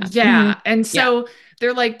 yeah, yeah. yeah. And Yeah. so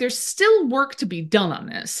they're like, there's still work to be done on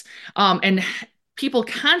this. And people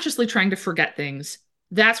consciously trying to forget things.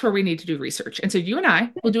 That's where we need to do research. And so you and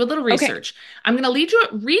I will do a little Okay. research. I'm going to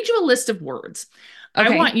read you a list of words. I Okay.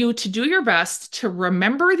 want you to do your best to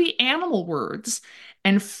remember the animal words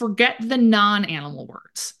and forget the non-animal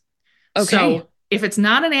words. Okay. So if it's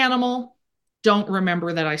not an animal, don't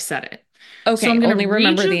remember that I said it. So Okay. I'm going to Only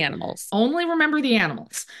read remember the you, animals. only remember the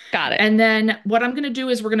animals. Got it. And then what I'm going to do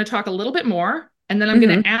is we're going to talk a little bit more, and then I'm going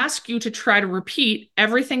Hmm. to ask you to try to repeat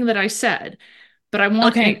everything that I said. But I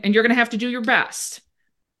want, Okay. and you're going to have to do your best.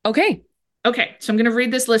 Okay. Okay, so I'm going to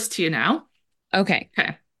read this list to you now. Okay.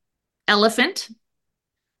 Okay. Elephant,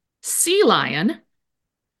 sea lion,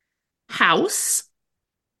 house,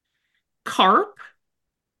 carp,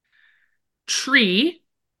 tree,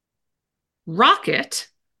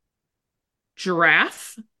 rocket,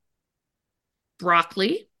 giraffe,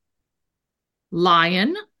 broccoli,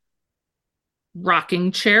 lion,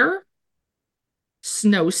 rocking chair,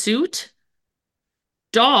 snowsuit,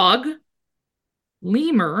 dog,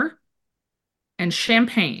 lemur, and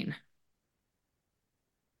champagne.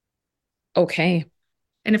 Okay.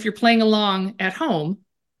 And if you're playing along at home,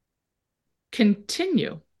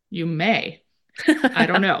 continue. You may. I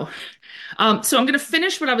don't know. So I'm going to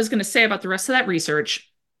finish what I was going to say about the rest of that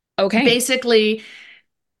research. Okay. Basically,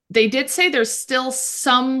 they did say there's still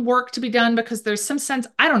some work to be done because there's some sense,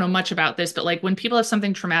 I don't know much about this, but like when people have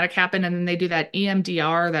something traumatic happen and then they do that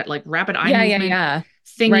EMDR, that like rapid eye Yeah, yeah, movement yeah.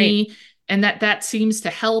 Right. thingy, and that seems to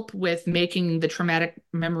help with making the traumatic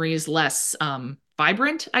memories less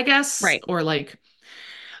vibrant, I guess, Right. or like,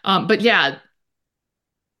 but yeah,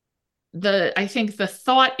 I think the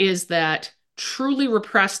thought is that truly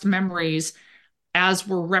repressed memories as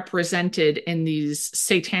were represented in these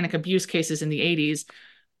satanic abuse cases in the 80s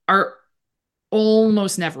are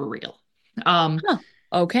almost never real. Um, Huh.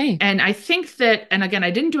 Okay. and I think that, and again,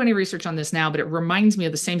 I didn't do any research on this now, but it reminds me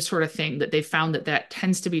of the same sort of thing that they found that that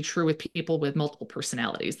tends to be true with people with multiple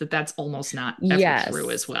personalities, that that's almost not ever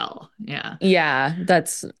true as Yes. well. Yeah. Yeah.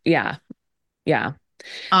 Yeah. Yeah.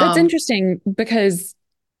 That's Um, interesting because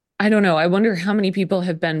I don't know. I wonder how many people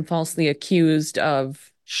have been falsely accused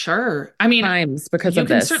of sure. I mean, crimes because you of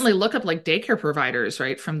can this. certainly look up like daycare providers,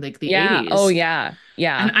 right, from like the Yeah. Oh, 80s. yeah.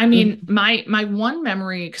 And Yeah. I mean, Mhm. my one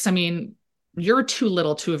memory, because I mean, you're too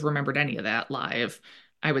little to have remembered any of that live,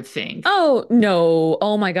 I would think. Oh, no.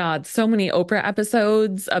 Oh my God. So many Oprah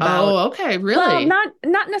episodes about, Oh, okay, well, really?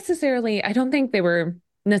 not necessarily. I don't think they were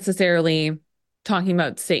necessarily talking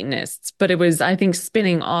about Satanists, but it was, I think,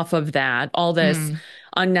 spinning off of that, all this Hmm.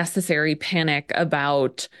 unnecessary panic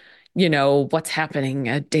about, what's happening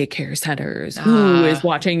at daycare centers, who is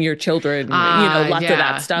watching your children, lots of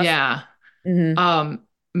that Yeah, stuff. yeah. Hmm. Um,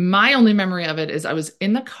 my only memory of it is I was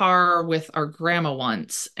in the car with our grandma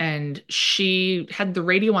once, and she had the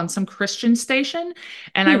radio on some Christian station,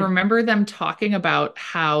 and I Hmm. remember them talking about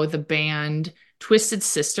how the band Twisted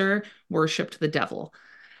Sister worshipped the devil.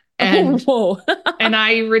 Oh, And whoa. And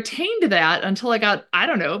I retained that until I got, I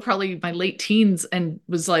don't know, probably my late teens and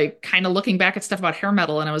was like kind of looking back at stuff about hair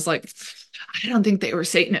metal. And I was like, I don't think they were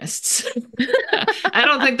Satanists. I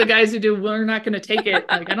don't think the guys who do, we're not going to take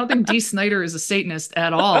it. Like, I don't think Dee Snider is a Satanist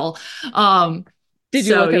at all. Um, Did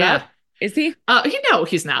you so look it yeah. up? Is he?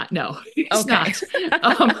 He's not. No, he's Okay. not.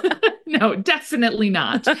 Um, no, definitely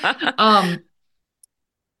not. Um,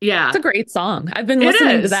 It's yeah, a great song. I've been it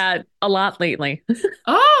listening to is. that a lot lately.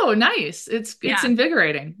 Oh, nice. It's Yeah,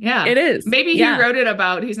 invigorating. Yeah. it is. Maybe he Yeah, wrote it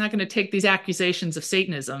about he's not going to take these accusations of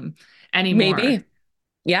Satanism anymore. maybe.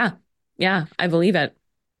 Yeah, yeah, I believe it.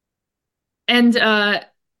 And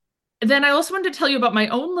then I also wanted to tell you about my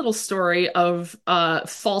own little story of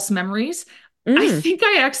false memories. I Mm. think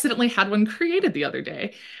I accidentally had one created the other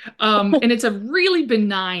day. And it's a really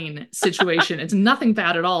benign situation. It's nothing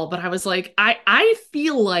bad at all. But I was like, I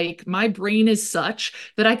feel like my brain is such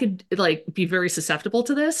that I could like be very susceptible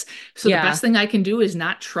to this. So the Yeah. best thing I can do is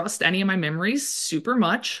not trust any of my memories super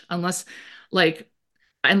much like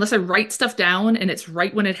unless I write stuff down and it's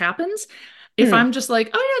right when it happens. If Hmm. I'm just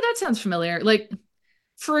like, oh yeah, that sounds familiar. Like,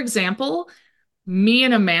 for example, me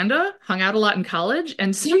and Amanda hung out a lot in college,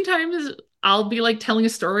 and sometimes I'll be like telling a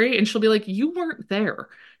story and she'll be like, "You weren't there."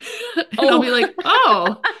 And I'll Oh, be like,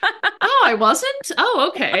 "Oh, I wasn't? Oh,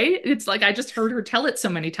 okay." It's like I just heard her tell it so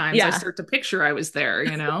many times, I yeah. start to picture I was there,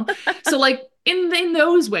 you know? So like in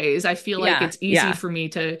those ways, I feel like Yeah. it's easy Yeah. for me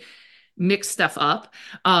to mix stuff up.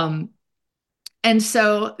 And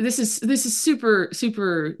so this is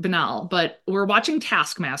super banal, but we're watching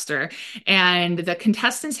Taskmaster, and the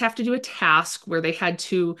contestants have to do a task where they had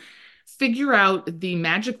to figure out the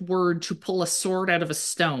magic word to pull a sword out of a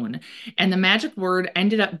stone. And the magic word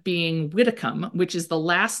ended up being Whitcomb, which is the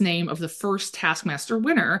last name of the first Taskmaster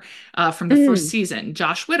winner from the first Mm. season,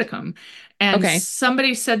 Josh Whitcomb. And Okay.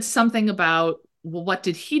 somebody said something about, well, what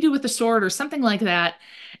did he do with the sword or something like that?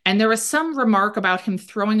 And there was some remark about him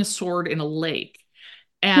throwing a sword in a lake.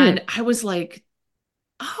 Hmm. And I was like,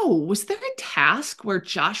 oh, was there a task where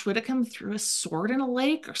Josh Whitcomb threw a sword in a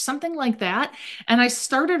lake or something like that? And I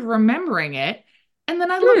started remembering it. And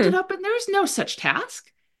then I looked it Hmm. up and there's no such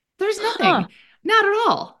task. There's Huh. nothing. Not at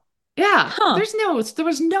all. Yeah, Huh. there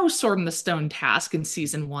was no sword in the stone task in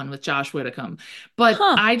season one with Josh Whitcomb. But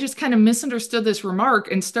Huh. I just kind of misunderstood this remark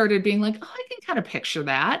and started being like, oh, I can kind of picture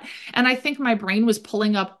that. And I think my brain was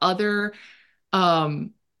pulling up other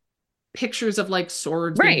um pictures of like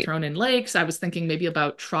swords being Right. thrown in lakes. I was thinking maybe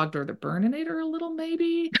about Trogdor the Burninator a little,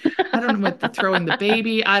 maybe. I don't know, with the throwing the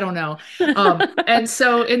baby. I don't know. And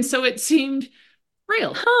so it seemed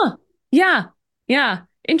real. Huh. Yeah. Yeah.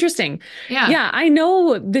 Interesting. Yeah. Yeah, I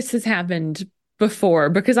know this has happened before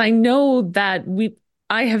because I know that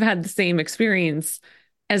I have had the same experience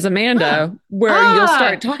as Huh. Amanda where you'll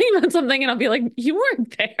start Ah, talking about something and I'll be like, you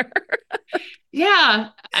weren't there. yeah.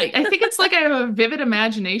 I think it's like I have a vivid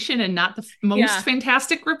imagination and not the most Yeah.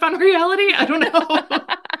 fantastic grip on reality. I don't know.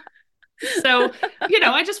 So,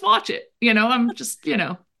 I just watch it. I'm just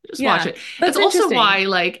watch Yeah. it. It's That's also interesting. why,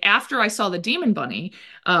 like, after I saw the Demon Bunny,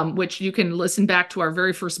 which you can listen back to our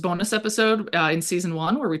very first bonus episode in season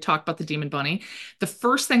one, where we talked about the Demon Bunny, the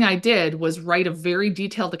first thing I did was write a very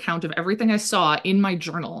detailed account of everything I saw in my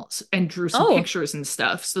journals and drew some Oh, pictures and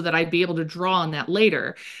stuff so that I'd be able to draw on that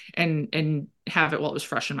later and have it while it was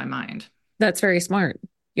fresh in my mind. that's very smart.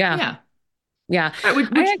 Yeah. Yeah. Yeah. All right,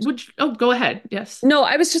 I actually, oh, go ahead. Yes. no,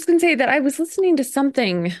 I was just going to say that I was listening to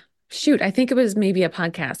something. Shoot, I think it was maybe a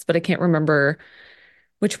podcast, but I can't remember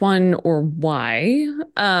which one or why.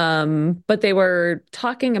 But they were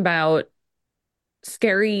talking about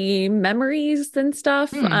scary memories and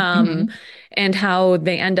stuff, Mm-hmm. and how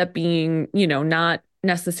they end up being, not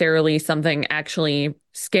necessarily something actually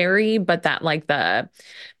scary, but that like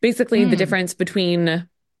basically the Mm. difference between,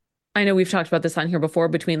 I know we've talked about this on here before,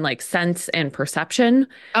 between like sense and perception,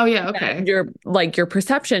 Oh, yeah. that Okay. your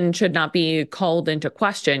perception should not be called into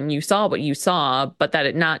question. You saw what you saw, but that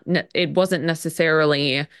it wasn't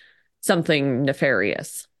necessarily something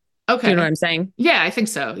nefarious. Do you know what Okay. I'm saying? Yeah, I think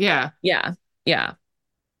so. Yeah. Yeah. Yeah.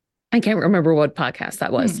 I can't remember what podcast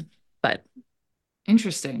that was, Hmm. but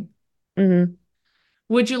Interesting. mhm.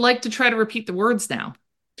 Would you like to try to repeat the words now?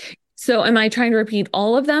 So am I trying to repeat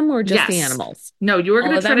all of them or just the Yes. animals? No, you are All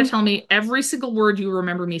going to of try to them? tell me every single word you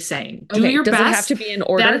remember me saying. Do Okay. your Does it have to best. be in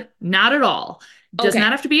order? That not at all. Does not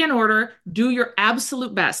Okay. have to be in order. Do your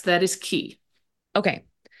absolute best. That is key. Okay.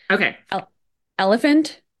 Okay. El elephant,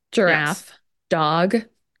 Yes. giraffe, dog,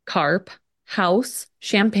 carp, house,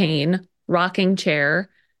 champagne, rocking chair,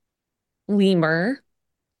 lemur.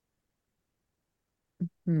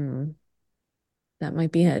 Hmm. That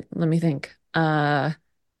might be it. Let me think.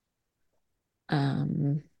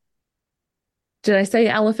 Um, did I say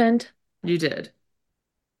elephant? You did.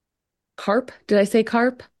 Carp? Did I say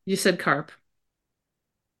carp? You said carp.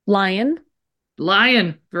 Lion?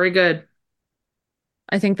 Lion. Very good.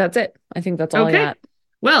 I think that's it. I think that's all I Okay. got.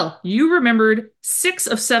 Well, you remembered 6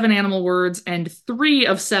 of 7 animal words and 3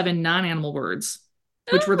 of 7 non-animal words,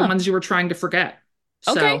 which were the Oh, ones you were trying to forget.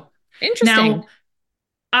 okay. So Interesting. now,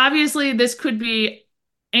 obviously, this could be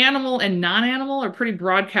animal and non-animal are pretty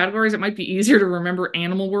broad categories. It might be easier to remember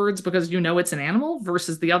animal words because you know it's an animal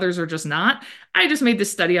versus the others are just not. I just made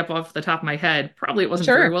this study up off the top of my head. Probably it wasn't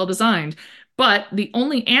very Sure. well designed, but the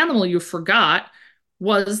only animal you forgot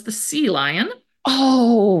was the sea lion.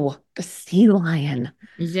 Oh, the sea lion.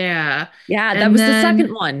 Yeah. Yeah, that And was the second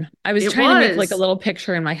then one. I was it trying to make like a was. little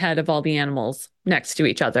picture in my head of all the animals next to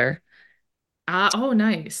each other. Oh,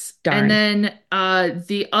 nice. And Darn. then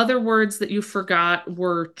the other words that you forgot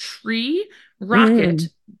were tree, rocket, Mm.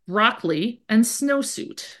 broccoli, and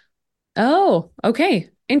snowsuit. Oh, okay.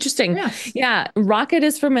 Interesting. Yes. Yeah, rocket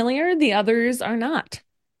is familiar. The others are not.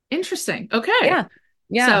 Interesting. Okay. Yeah.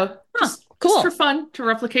 Yeah. So Huh. just for Cool. fun to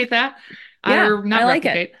replicate that. Yeah, Or I not like it.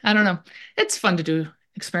 replicate. I don't know. It's fun to do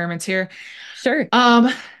experiments here. Sure. Um,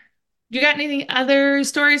 you got any other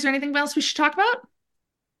stories or anything else we should talk about?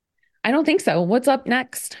 I don't think so. What's up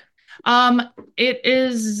next? Um, it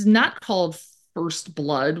is not called First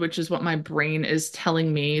Blood, which is what my brain is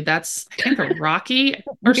telling me. That's, I think, a Rocky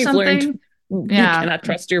or We've learned something. you Yeah. cannot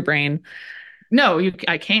trust your brain. No,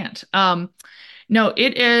 I can't. No,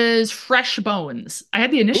 it is Fresh Bones. I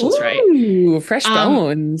had the initials right. Ooh, fresh Um,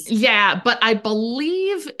 bones. yeah, but I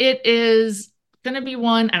believe it is going to be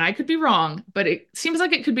one, and I could be wrong, but it seems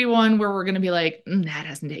like it could be one where we're going to be like, that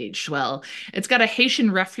hasn't aged well. It's got a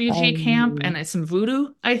Haitian refugee camp Um, and some voodoo,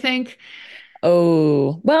 I think.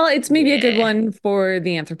 oh, well, it's maybe a good Yeah. one for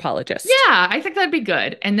the anthropologist. Yeah, I think that'd be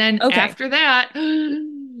good. And then Okay. after that,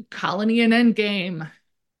 Colony and Endgame.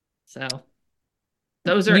 So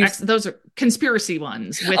You, those are conspiracy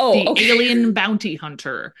ones with oh, the okay. alien bounty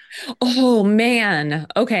hunter. Oh, man.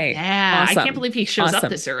 Okay. Yeah, I can't Awesome. believe he shows up Awesome.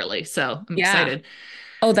 this early, so I'm Yeah. excited.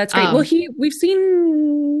 Oh, that's great. Well, Um,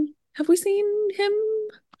 have we seen him?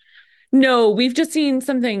 No, we've just seen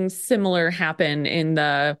something similar happen in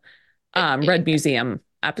the Red Museum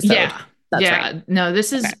episode. yeah, That's right. yeah. No,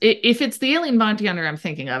 this Okay. is if it's the alien bounty hunter I'm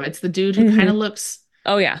thinking of, it's the dude who kind Hmm. of looks.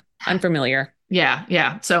 Oh, yeah. I'm familiar. Yeah,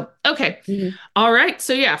 yeah. So okay, Mhm. all right.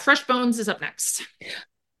 So yeah, Fresh Bones is up next.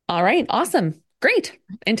 All right. Awesome. Great.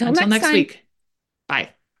 Until Until next next time. week.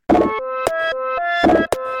 Bye.